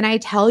 And when I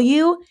tell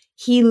you,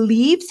 he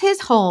leaves his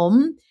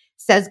home,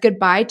 says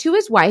goodbye to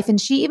his wife. And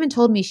she even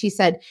told me, she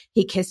said,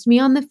 he kissed me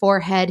on the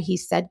forehead. He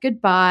said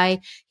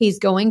goodbye. He's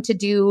going to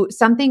do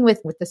something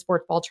with the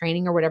sports ball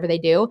training or whatever they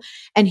do.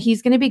 And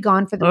he's going to be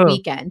gone for the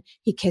weekend.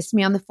 He kissed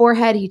me on the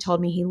forehead. He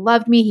told me he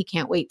loved me. He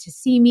can't wait to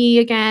see me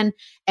again.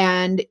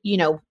 And,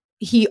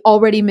 he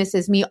already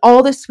misses me,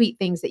 all the sweet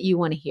things that you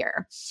want to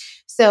hear.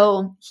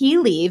 So he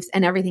leaves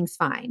and everything's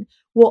fine.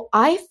 Well,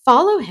 I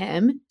follow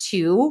him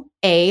to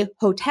a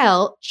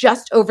hotel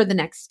just over the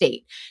next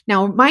state.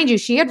 Now, mind you,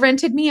 she had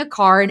rented me a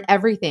car and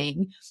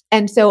everything.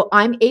 And so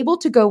I'm able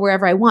to go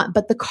wherever I want,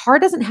 but the car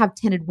doesn't have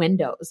tinted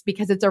windows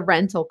because it's a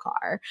rental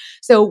car.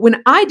 So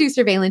when I do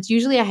surveillance,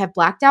 usually I have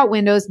blacked out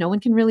windows. No one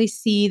can really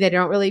see. They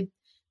don't really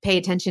pay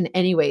attention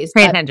anyways.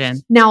 Pay attention.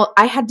 Now,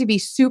 I had to be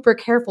super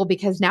careful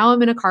because now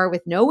I'm in a car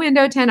with no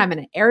window tint. I'm in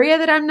an area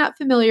that I'm not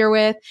familiar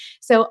with.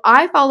 So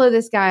I follow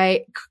this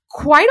guy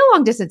quite a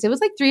long distance. It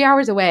was like 3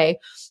 hours away.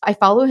 I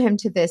follow him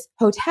to this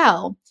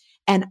hotel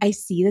and I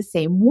see the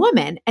same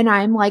woman. And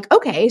I'm like,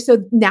 okay, so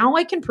now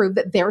I can prove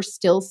that they're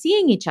still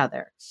seeing each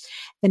other.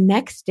 The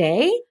next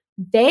day,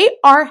 they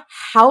are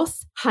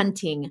house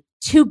hunting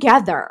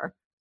together.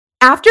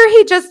 After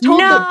he just told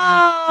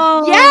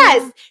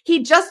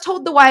he just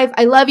told the wife,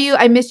 "I love you.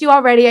 I miss you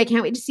already. I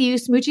can't wait to see you.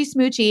 Smoochy,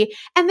 smoochy."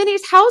 And then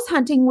he's house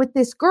hunting with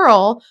this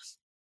girl.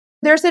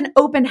 There's an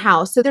open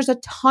house. So there's a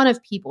ton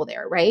of people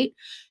there, right?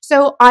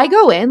 So I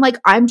go in, like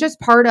I'm just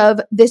part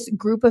of this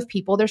group of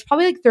people. There's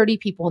probably like 30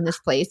 people in this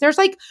place. There's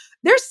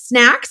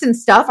snacks and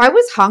stuff. I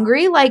was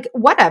hungry, like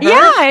whatever.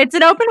 Yeah, it's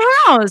an open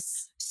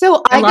house.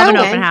 So I love go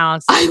an open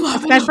house. I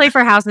love especially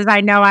for houses I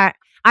know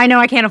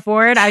I can't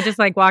afford. I just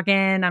like walk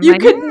in. You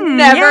could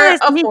never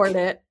afford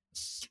it.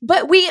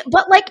 But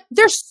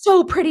they're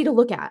so pretty to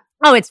look at.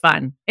 Oh, it's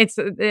fun. It's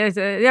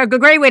a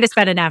great way to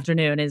spend an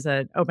afternoon is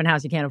an open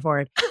house you can't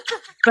afford.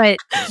 But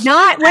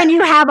not when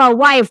you have a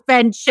wife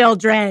and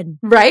children.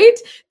 Right?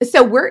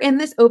 So we're in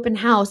this open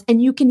house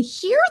and you can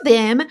hear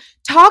them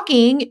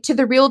talking to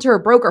the realtor or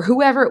broker,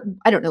 whoever,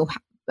 I don't know.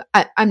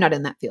 I'm not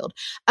in that field.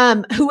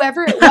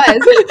 Whoever it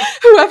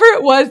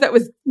was that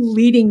was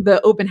leading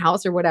the open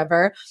house or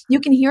whatever,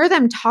 you can hear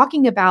them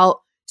talking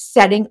about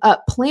setting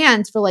up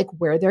plans for like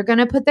where they're going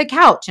to put the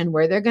couch and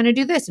where they're going to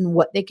do this and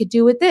what they could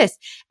do with this.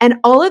 And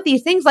all of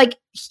these things, like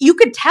you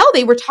could tell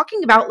they were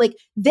talking about like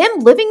them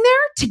living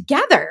there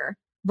together.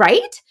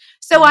 Right?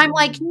 So I'm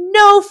like,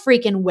 no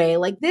freaking way.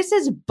 Like, this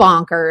is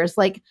bonkers.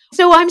 Like,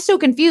 so I'm so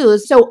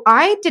confused. So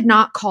I did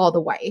not call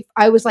the wife.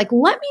 I was like,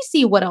 let me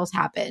see what else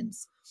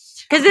happens.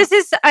 Because this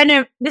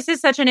is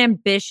such an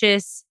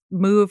ambitious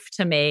move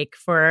to make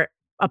for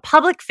a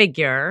public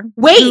figure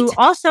who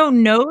also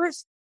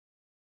knows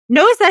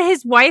that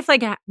his wife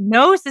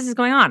knows this is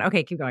going on.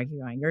 Okay, keep going.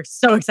 You're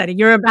so excited.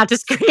 You're about to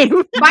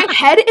scream. My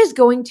head is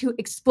going to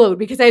explode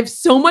because I have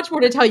so much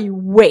more to tell you.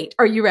 Wait,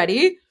 are you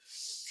ready?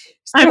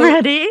 I'm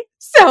ready.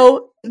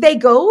 So they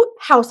go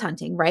house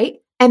hunting, right?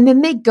 And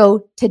then they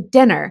go to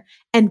dinner.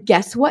 And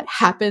guess what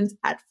happens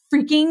at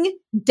freaking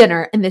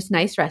dinner in this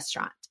nice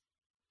restaurant?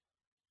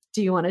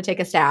 Do you want to take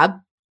a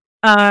stab?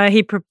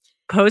 He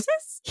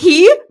proposes?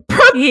 He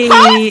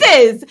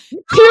proposes to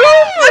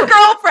the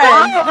girlfriend.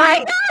 Oh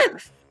my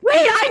God. Wait,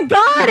 I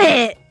got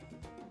it.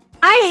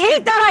 I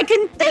hate that I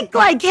can think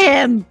like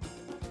him.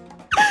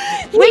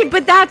 Wait,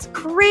 but that's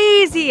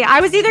crazy.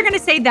 I was either going to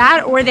say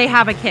that or they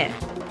have a kid.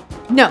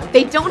 No,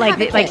 they don't Like,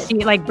 have a kid. like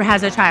she like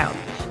has a child.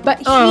 But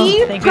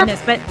he thank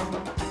goodness. But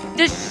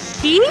does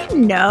she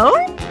know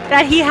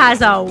that he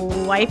has a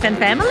wife and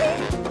family?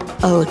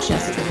 Oh,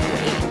 just wait.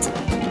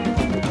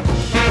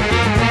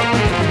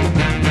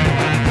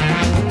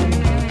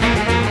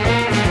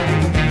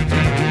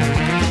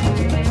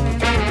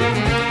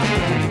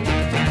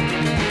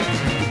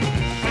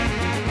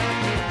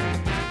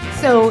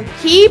 So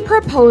he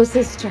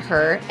proposes to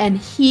her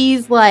and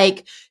she's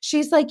like,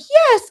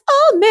 yes,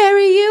 I'll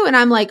marry you. And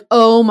I'm like,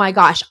 oh my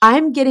gosh,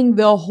 I'm getting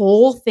the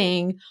whole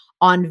thing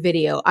on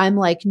video. I'm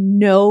like,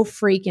 no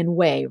freaking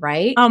way,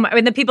 right?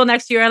 And the people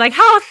next to you are like,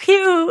 how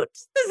cute.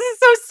 This is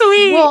so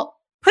sweet. Well,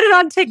 put it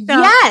on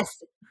TikTok.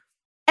 Yes.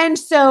 And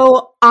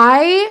so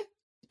I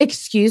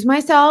excuse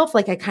myself.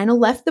 Like I kind of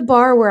left the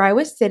bar where I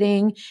was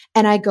sitting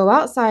and I go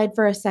outside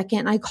for a second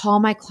and I call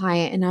my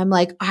client and I'm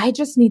like, I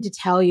just need to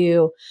tell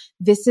you,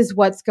 this is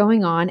what's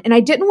going on. And I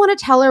didn't want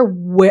to tell her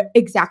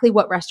exactly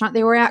what restaurant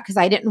they were at because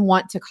I didn't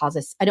want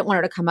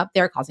her to come up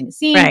there causing a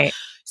scene. Right.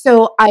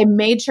 So I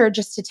made sure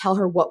just to tell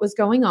her what was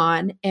going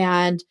on.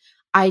 And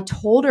I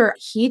told her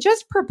he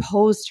just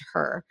proposed to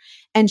her.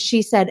 And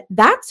she said,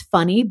 that's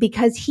funny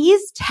because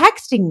he's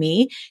texting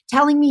me,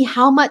 telling me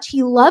how much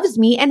he loves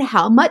me and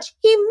how much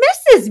he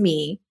misses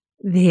me.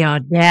 The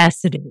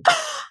audacity. I'm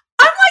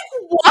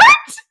like,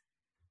 what?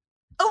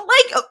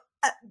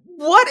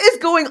 What is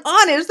going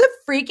on? It's a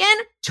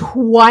freaking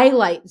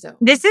Twilight Zone.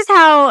 This is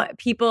how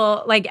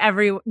people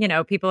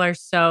people are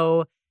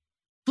so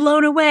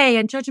blown away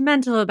and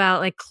judgmental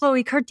about like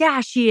Khloe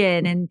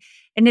Kardashian.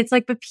 And it's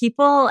like, but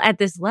people at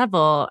this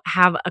level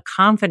have a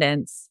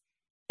confidence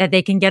that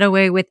they can get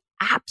away with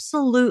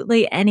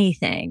absolutely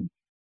anything.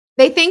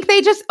 They think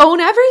they just own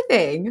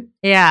everything.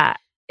 Yeah.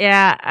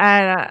 Yeah.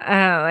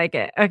 I don't like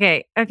it.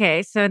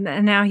 Okay. So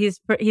now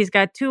he's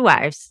got 2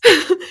 wives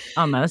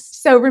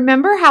almost. So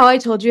remember how I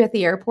told you at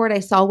the airport, I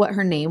saw what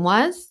her name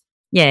was?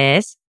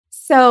 Yes.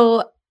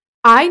 So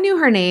I knew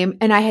her name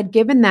and I had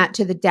given that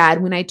to the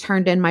dad when I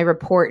turned in my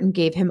report and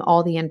gave him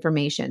all the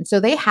information.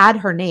 So they had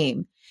her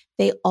name.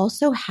 They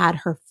also had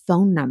her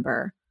phone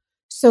number.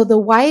 So the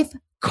wife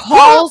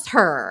calls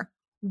her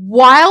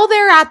while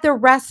they're at the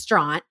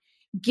restaurant,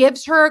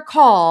 gives her a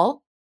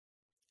call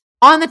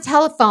on the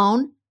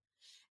telephone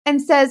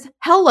and says,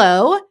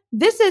 hello,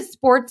 this is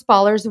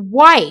Sportsballer's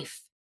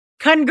wife.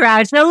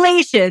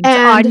 Congratulations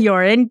on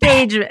your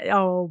engagement.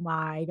 Oh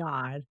my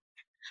God.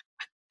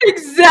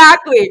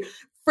 Exactly.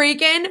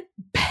 Freaking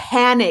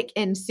panic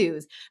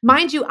ensues.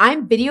 Mind you,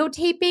 I'm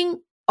videotaping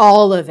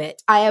all of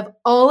it. I have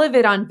all of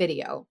it on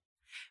video.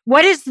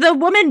 What does the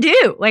woman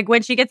do? Like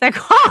when she gets that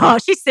call,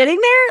 she's sitting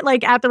there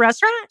like at the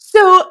restaurant?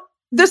 So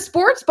the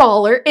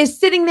Sportsballer is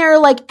sitting there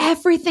like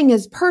everything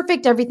is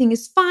perfect. Everything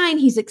is fine.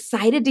 He's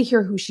excited to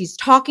hear who she's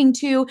talking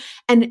to.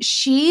 And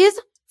she's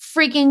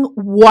freaking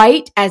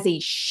white as a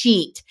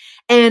sheet.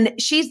 And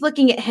she's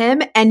looking at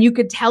him and you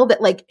could tell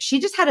that like she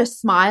just had a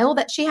smile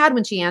that she had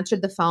when she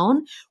answered the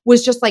phone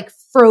was just like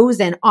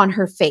frozen on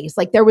her face.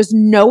 Like there was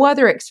no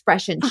other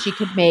expression she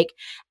could make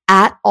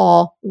at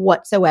all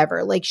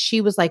whatsoever. Like she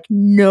was like,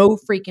 no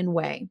freaking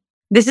way.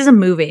 This is a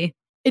movie.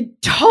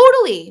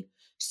 Totally.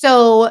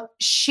 So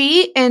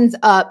she ends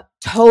up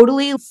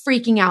totally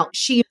freaking out.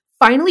 She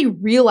finally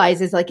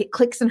realizes, like it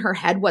clicks in her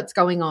head what's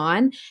going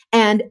on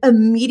and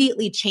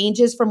immediately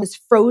changes from this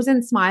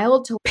frozen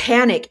smile to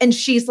panic. And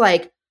she's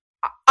like,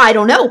 I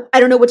don't know. I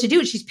don't know what to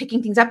do. She's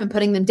picking things up and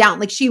putting them down.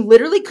 Like she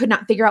literally could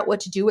not figure out what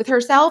to do with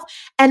herself.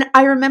 And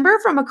I remember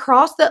from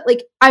across the,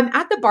 like I'm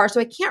at the bar, so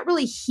I can't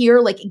really hear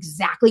like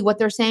exactly what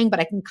they're saying,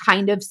 but I can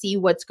kind of see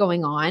what's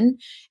going on.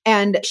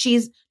 And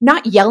she's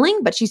not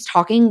yelling, but she's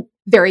talking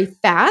very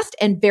fast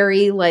and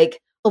very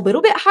like a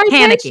little bit high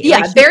panicky. Yeah,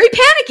 like very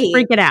panicky.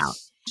 Freaking out.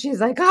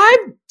 She's like,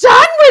 I'm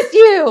done with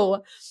you.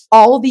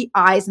 All the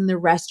eyes in the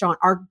restaurant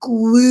are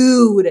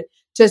glued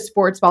to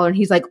Sportsballer. And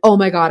he's like, oh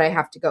my God, I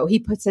have to go. He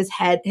puts his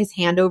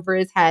hand over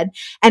his head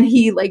and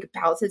he like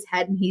bows his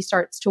head and he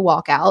starts to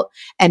walk out.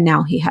 And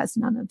now he has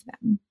none of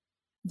them.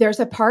 There's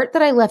a part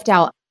that I left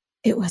out.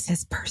 It was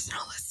his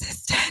personal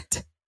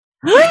assistant.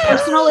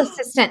 Personal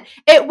assistant.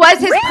 It was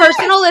his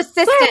personal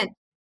assistant.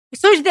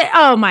 So,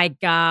 oh my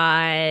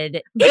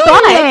God.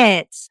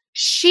 But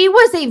she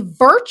was a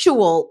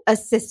virtual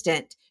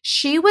assistant.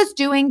 She was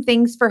doing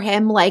things for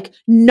him, like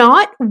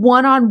not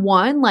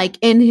one-on-one, like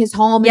in his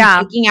home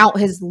and taking out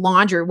his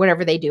laundry,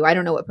 whatever they do. I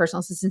don't know what personal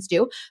assistants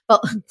do,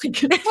 but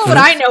what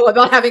I know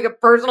about having a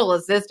personal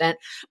assistant.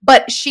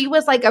 But she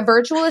was like a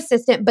virtual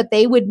assistant, but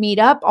they would meet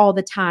up all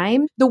the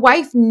time. The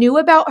wife knew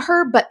about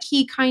her, but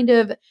he kind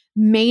of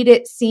made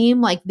it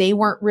seem like they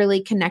weren't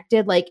really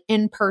connected, like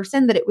in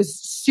person, that it was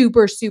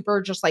super,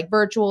 super just like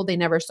virtual. They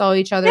never saw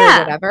each other or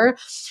whatever.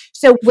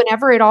 So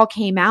whenever it all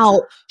came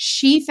out,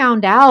 she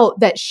found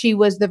out that she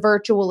was the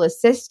virtual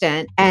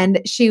assistant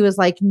and she was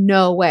like,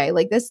 no way.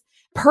 Like this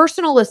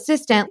personal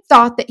assistant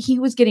thought that he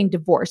was getting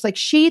divorced. Like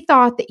she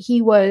thought that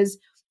he was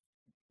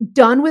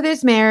done with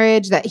his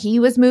marriage, that he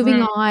was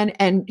moving on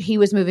and he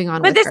was moving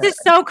on but with this her. is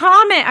so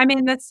common. I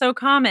mean, that's so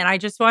common. I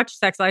just watched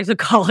Sex Lives of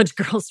College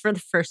Girls for the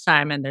first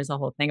time, and there's a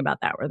whole thing about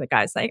that where the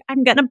guy's like,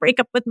 I'm going to break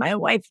up with my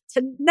wife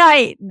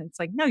tonight. And it's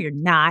like, no, you're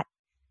not.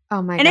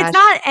 Oh my and gosh. It's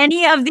not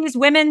any of these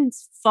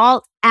women's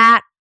fault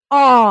at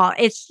all.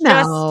 It's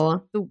just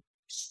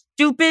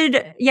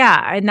stupid.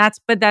 Yeah. And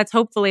that's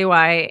hopefully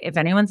why, if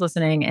anyone's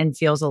listening and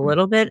feels a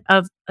little bit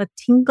of a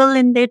tingle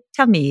in their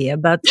tummy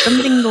about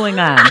something going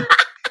on,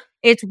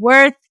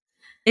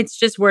 it's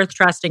just worth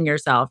trusting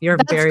yourself. You're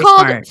very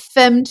smart. That's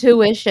called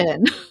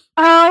femtuition.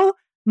 Oh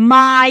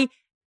my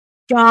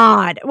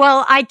God.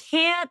 Well, I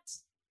can't.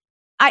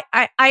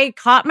 I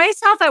caught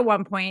myself at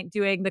one point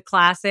doing the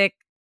classic,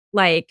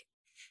 like,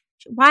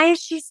 why is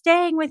she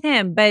staying with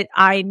him? But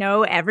I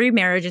know every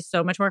marriage is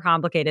so much more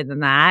complicated than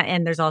that.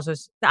 And there's also,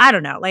 I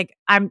don't know, like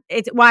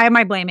why am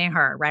I blaming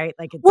her? Right.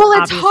 Like,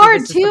 it's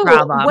hard too.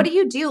 What do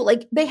you do?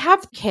 Like, they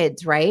have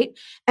kids, right?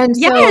 And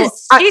so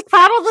yes, she's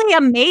probably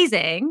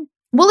amazing.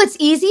 Well, it's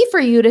easy for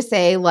you to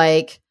say,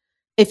 like,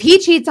 if he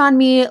cheats on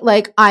me,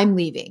 like, I'm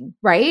leaving,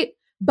 right?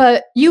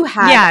 But you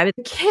have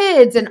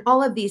kids and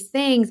all of these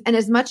things. And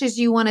as much as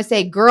you want to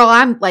say, girl,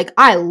 I'm like,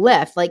 I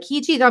left, like,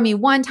 he cheated on me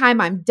one time,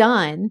 I'm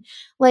done.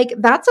 Like,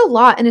 that's a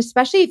lot. And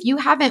especially if you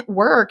haven't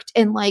worked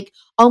in like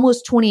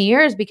almost 20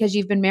 years because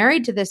you've been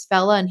married to this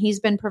fella and he's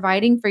been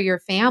providing for your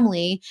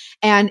family.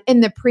 And in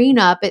the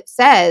prenup, it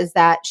says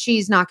that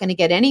she's not going to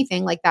get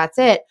anything, like, that's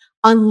it,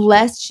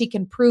 unless she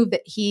can prove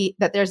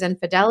that there's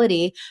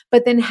infidelity.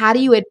 But then how do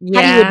you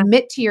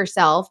admit to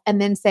yourself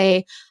and then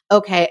say,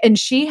 okay, and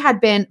she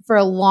had been for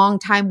a long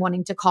time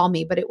wanting to call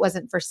me, but it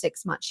wasn't for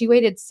 6 months. She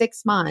waited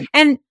 6 months.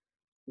 And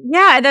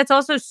yeah, that's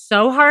also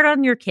so hard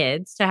on your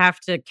kids to have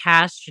to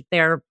cast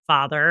their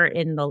father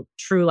in the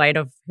true light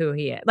of who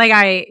he is. Like,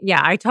 I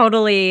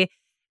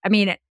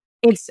mean,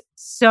 it's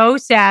so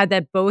sad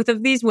that both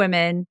of these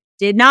women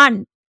did not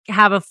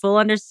have a full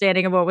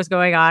understanding of what was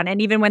going on.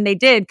 And even when they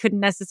did, couldn't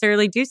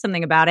necessarily do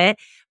something about it.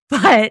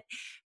 But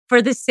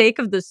for the sake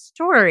of the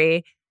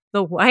story,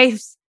 the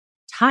wife's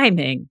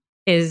timing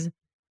is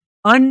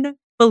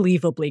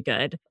unbelievably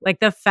good. Like,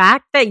 the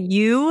fact that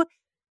you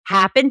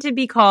happened to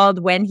be called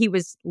when he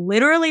was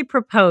literally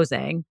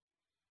proposing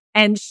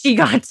and she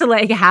got to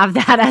like have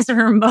that as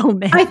her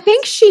moment. I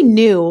think she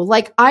knew.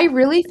 Like, I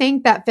really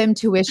think that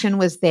femtuition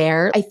was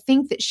there. I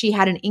think that she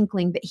had an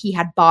inkling that he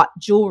had bought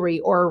jewelry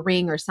or a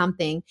ring or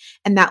something.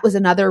 And that was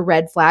another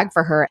red flag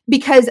for her.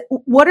 Because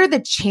what are the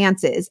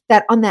chances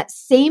that on that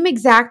same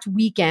exact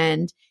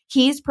weekend,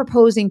 he's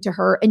proposing to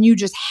her and you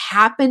just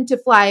happen to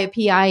fly a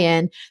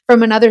PIN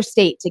from another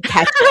state to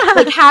catch it?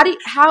 Like,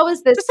 how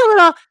is this?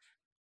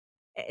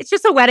 It's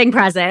just a wedding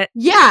present.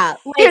 Yeah.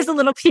 Like, here's a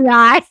little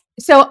PI.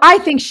 So I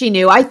think she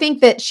knew. I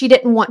think that she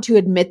didn't want to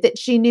admit that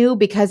she knew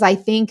because I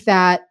think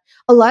that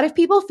a lot of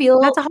people feel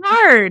that's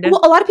hard.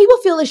 Well, a lot of people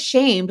feel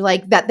ashamed,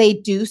 like that they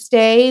do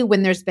stay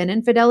when there's been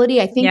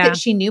infidelity. I think that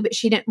she knew, but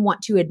she didn't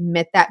want to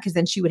admit that because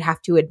then she would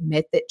have to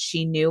admit that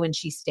she knew and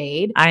she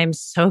stayed. I'm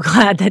so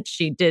glad that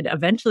she did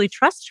eventually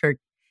trust her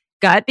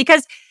gut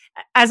because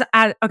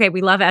okay,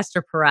 we love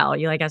Esther Perel.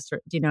 You like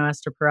Esther? Do you know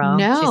Esther Perel?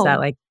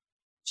 No.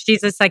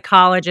 She's a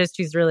psychologist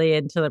who's really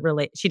into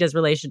she does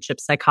relationship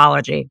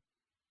psychology.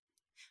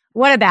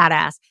 What a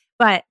badass.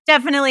 But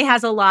definitely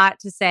has a lot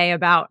to say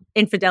about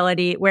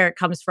infidelity, where it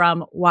comes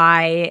from,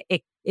 why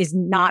it is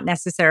not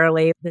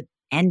necessarily the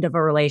end of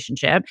a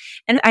relationship.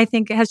 And I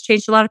think it has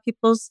changed a lot of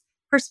people's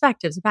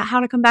perspectives about how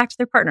to come back to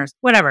their partners,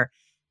 whatever.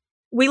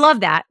 We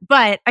love that.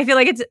 But I feel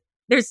like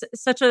there's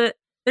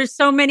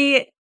so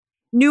many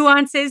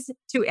nuances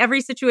to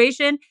every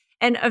situation,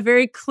 and a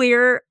very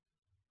clear,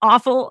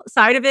 awful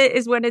side of it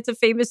is when it's a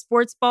famous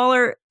sports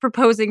baller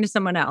proposing to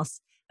someone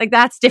else. Like,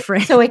 that's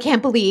different. So I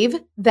can't believe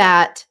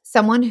that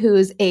someone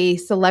who's a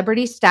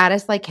celebrity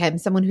status like him,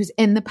 someone who's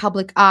in the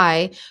public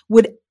eye,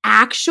 would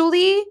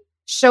actually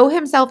show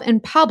himself in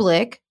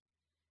public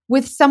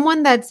with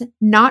someone that's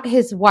not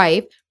his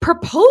wife,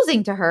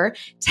 proposing to her,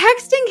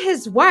 texting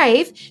his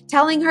wife,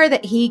 telling her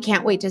that he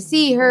can't wait to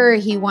see her.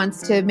 He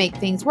wants to make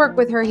things work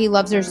with her. He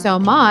loves her so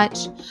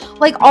much.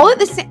 Like, all of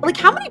this, like,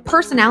 how many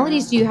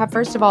personalities do you have,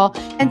 first of all?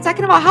 And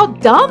second of all, how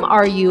dumb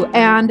are you?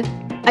 And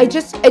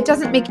it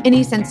doesn't make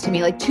any sense to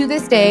me. Like, to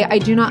this day, I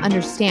do not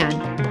understand.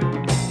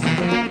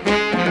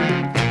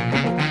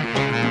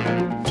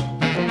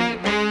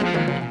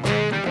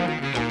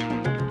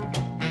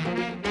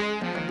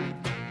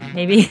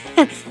 Maybe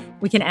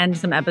we can end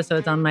some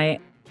episodes on my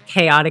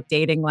chaotic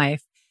dating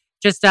life.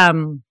 Just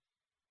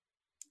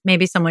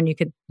maybe someone you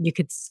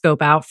could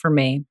scope out for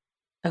me.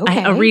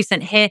 Okay. A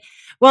recent hit.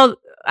 Well,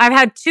 I've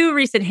had 2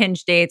 recent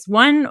Hinge dates.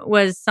 One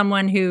was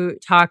someone who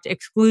talked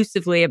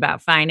exclusively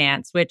about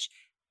finance, which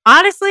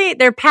honestly,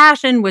 their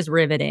passion was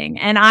riveting,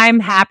 and I'm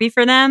happy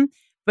for them.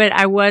 But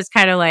I was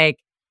kind of like,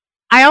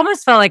 I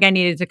almost felt like I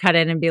needed to cut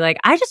in and be like,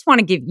 I just want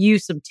to give you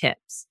some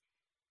tips.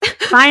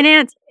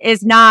 Finance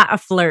is not a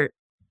flirt.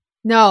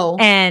 No.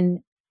 And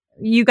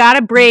you got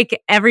to break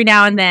every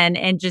now and then.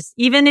 And just,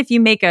 even if you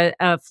make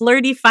a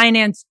flirty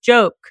finance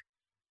joke,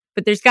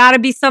 but there's got to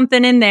be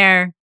something in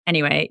there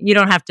Anyway, you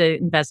don't have to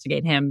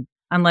investigate him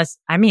unless,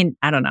 I don't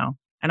know.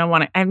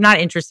 I'm not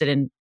interested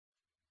in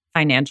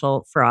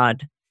financial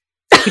fraud.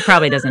 He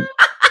probably doesn't.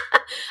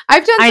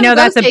 I've done. I know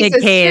that's a big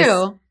case.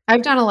 Too.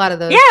 I've done a lot of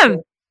those. Yeah,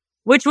 too.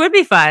 Which would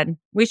be fun.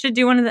 We should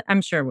do one of the.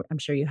 I'm sure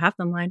you have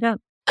them lined up.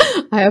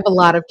 I have a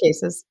lot of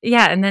cases.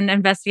 Yeah, and then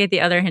investigate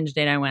the other Hinge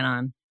date I went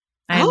on.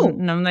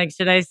 And I'm like,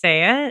 should I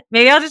say it?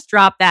 Maybe I'll just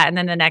drop that, and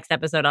then the next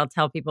episode I'll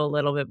tell people a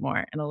little bit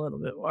more, and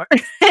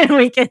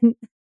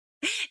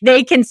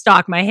they can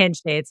stalk my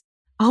Hinge dates.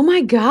 Oh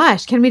my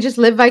gosh. Can we just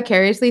live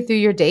vicariously through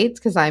your dates?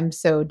 Because I'm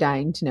so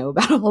dying to know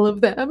about all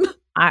of them.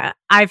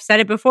 I've said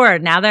it before.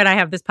 Now that I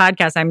have this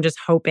podcast, I'm just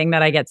hoping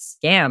that I get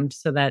scammed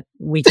so that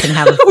we can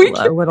have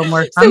a little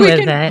more fun with it. So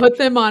we can put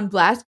them on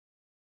blast.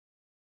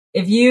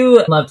 If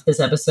you loved this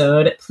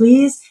episode,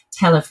 please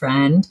tell a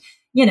friend,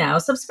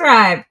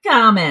 subscribe,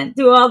 comment,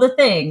 do all the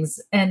things.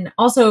 And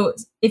also,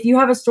 if you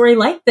have a story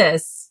like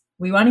this,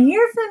 we want to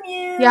hear from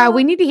you. Yeah,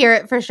 we need to hear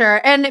it for sure.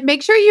 And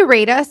make sure you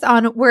rate us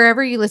on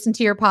wherever you listen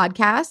to your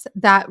podcast.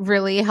 That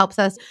really helps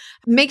us.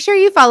 Make sure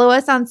you follow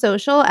us on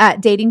social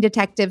at Dating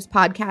Detectives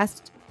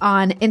Podcast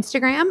on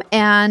Instagram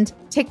and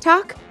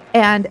TikTok.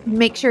 And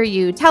make sure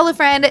you tell a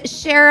friend,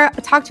 share,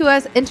 talk to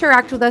us,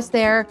 interact with us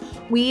there.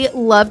 We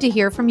love to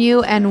hear from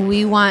you, and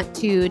we want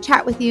to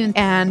chat with you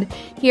and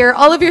hear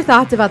all of your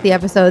thoughts about the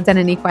episodes and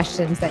any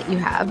questions that you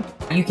have.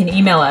 You can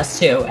email us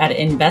too at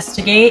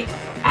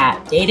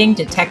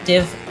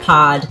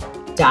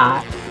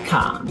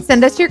investigate@datingdetectivepod.com.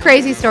 Send us your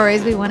crazy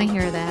stories. We want to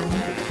hear them.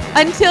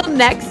 Until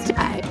next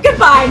time.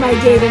 Goodbye, my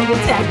dating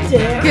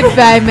detective.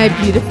 Goodbye, my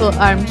beautiful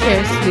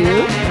armchair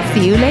sleuth.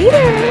 See you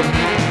later.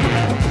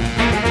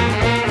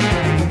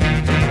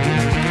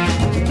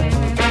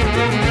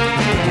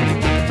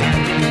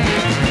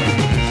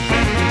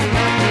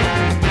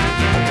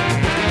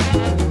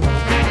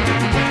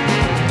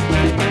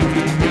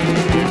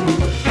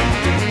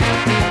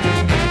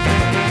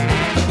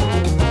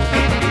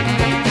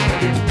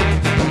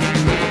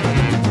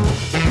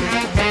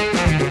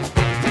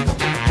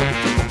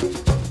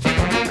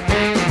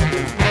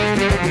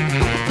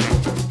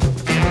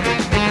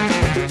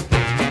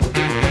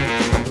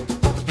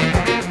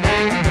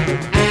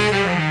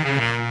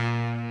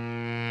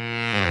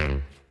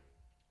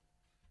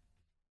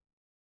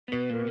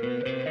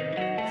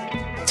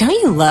 Don't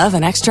you love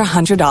an extra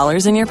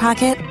 $100 in your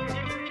pocket?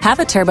 Have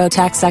a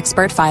TurboTax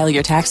expert file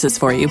your taxes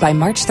for you by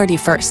March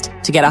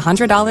 31st to get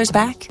 $100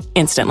 back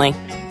instantly.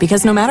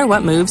 Because no matter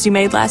what moves you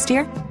made last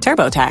year,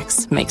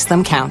 TurboTax makes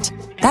them count.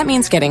 That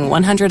means getting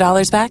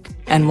 $100 back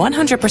and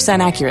 100%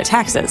 accurate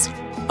taxes,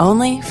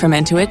 only from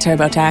Intuit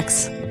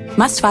TurboTax.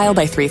 Must file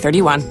by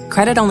 3/31.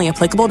 Credit only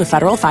applicable to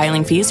federal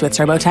filing fees with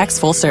TurboTax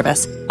full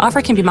service.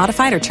 Offer can be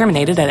modified or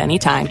terminated at any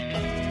time.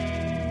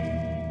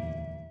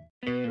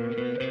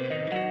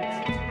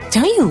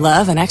 Don't you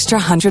love an extra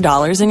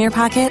 $100 in your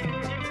pocket?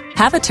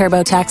 Have a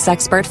TurboTax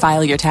expert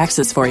file your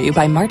taxes for you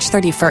by March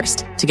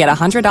 31st to get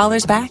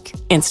 $100 back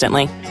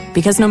instantly.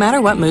 Because no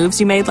matter what moves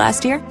you made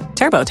last year,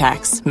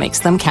 TurboTax makes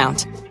them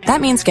count.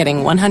 That means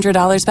getting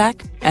 $100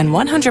 back and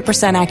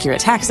 100% accurate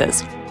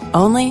taxes,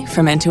 only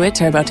from Intuit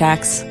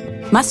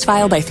TurboTax. Must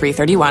file by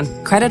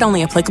 3/31. Credit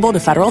only applicable to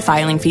federal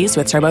filing fees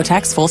with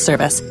TurboTax full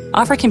service.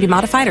 Offer can be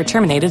modified or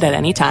terminated at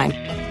any time.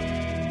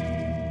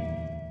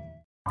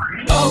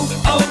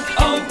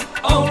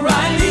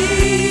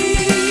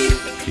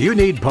 You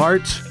need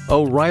parts?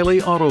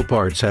 O'Reilly Auto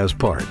Parts has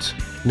parts.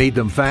 Need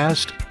them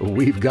fast?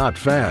 We've got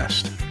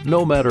fast.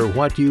 No matter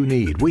what you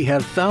need, we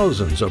have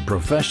thousands of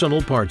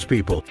professional parts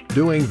people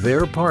doing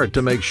their part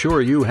to make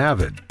sure you have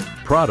it.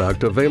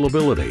 Product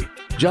availability.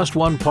 Just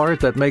one part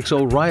that makes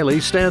O'Reilly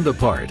stand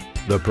apart.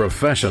 The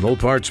professional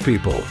parts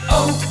people.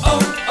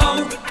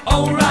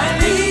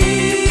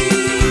 O'Reilly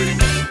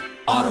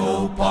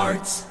Auto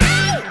Parts.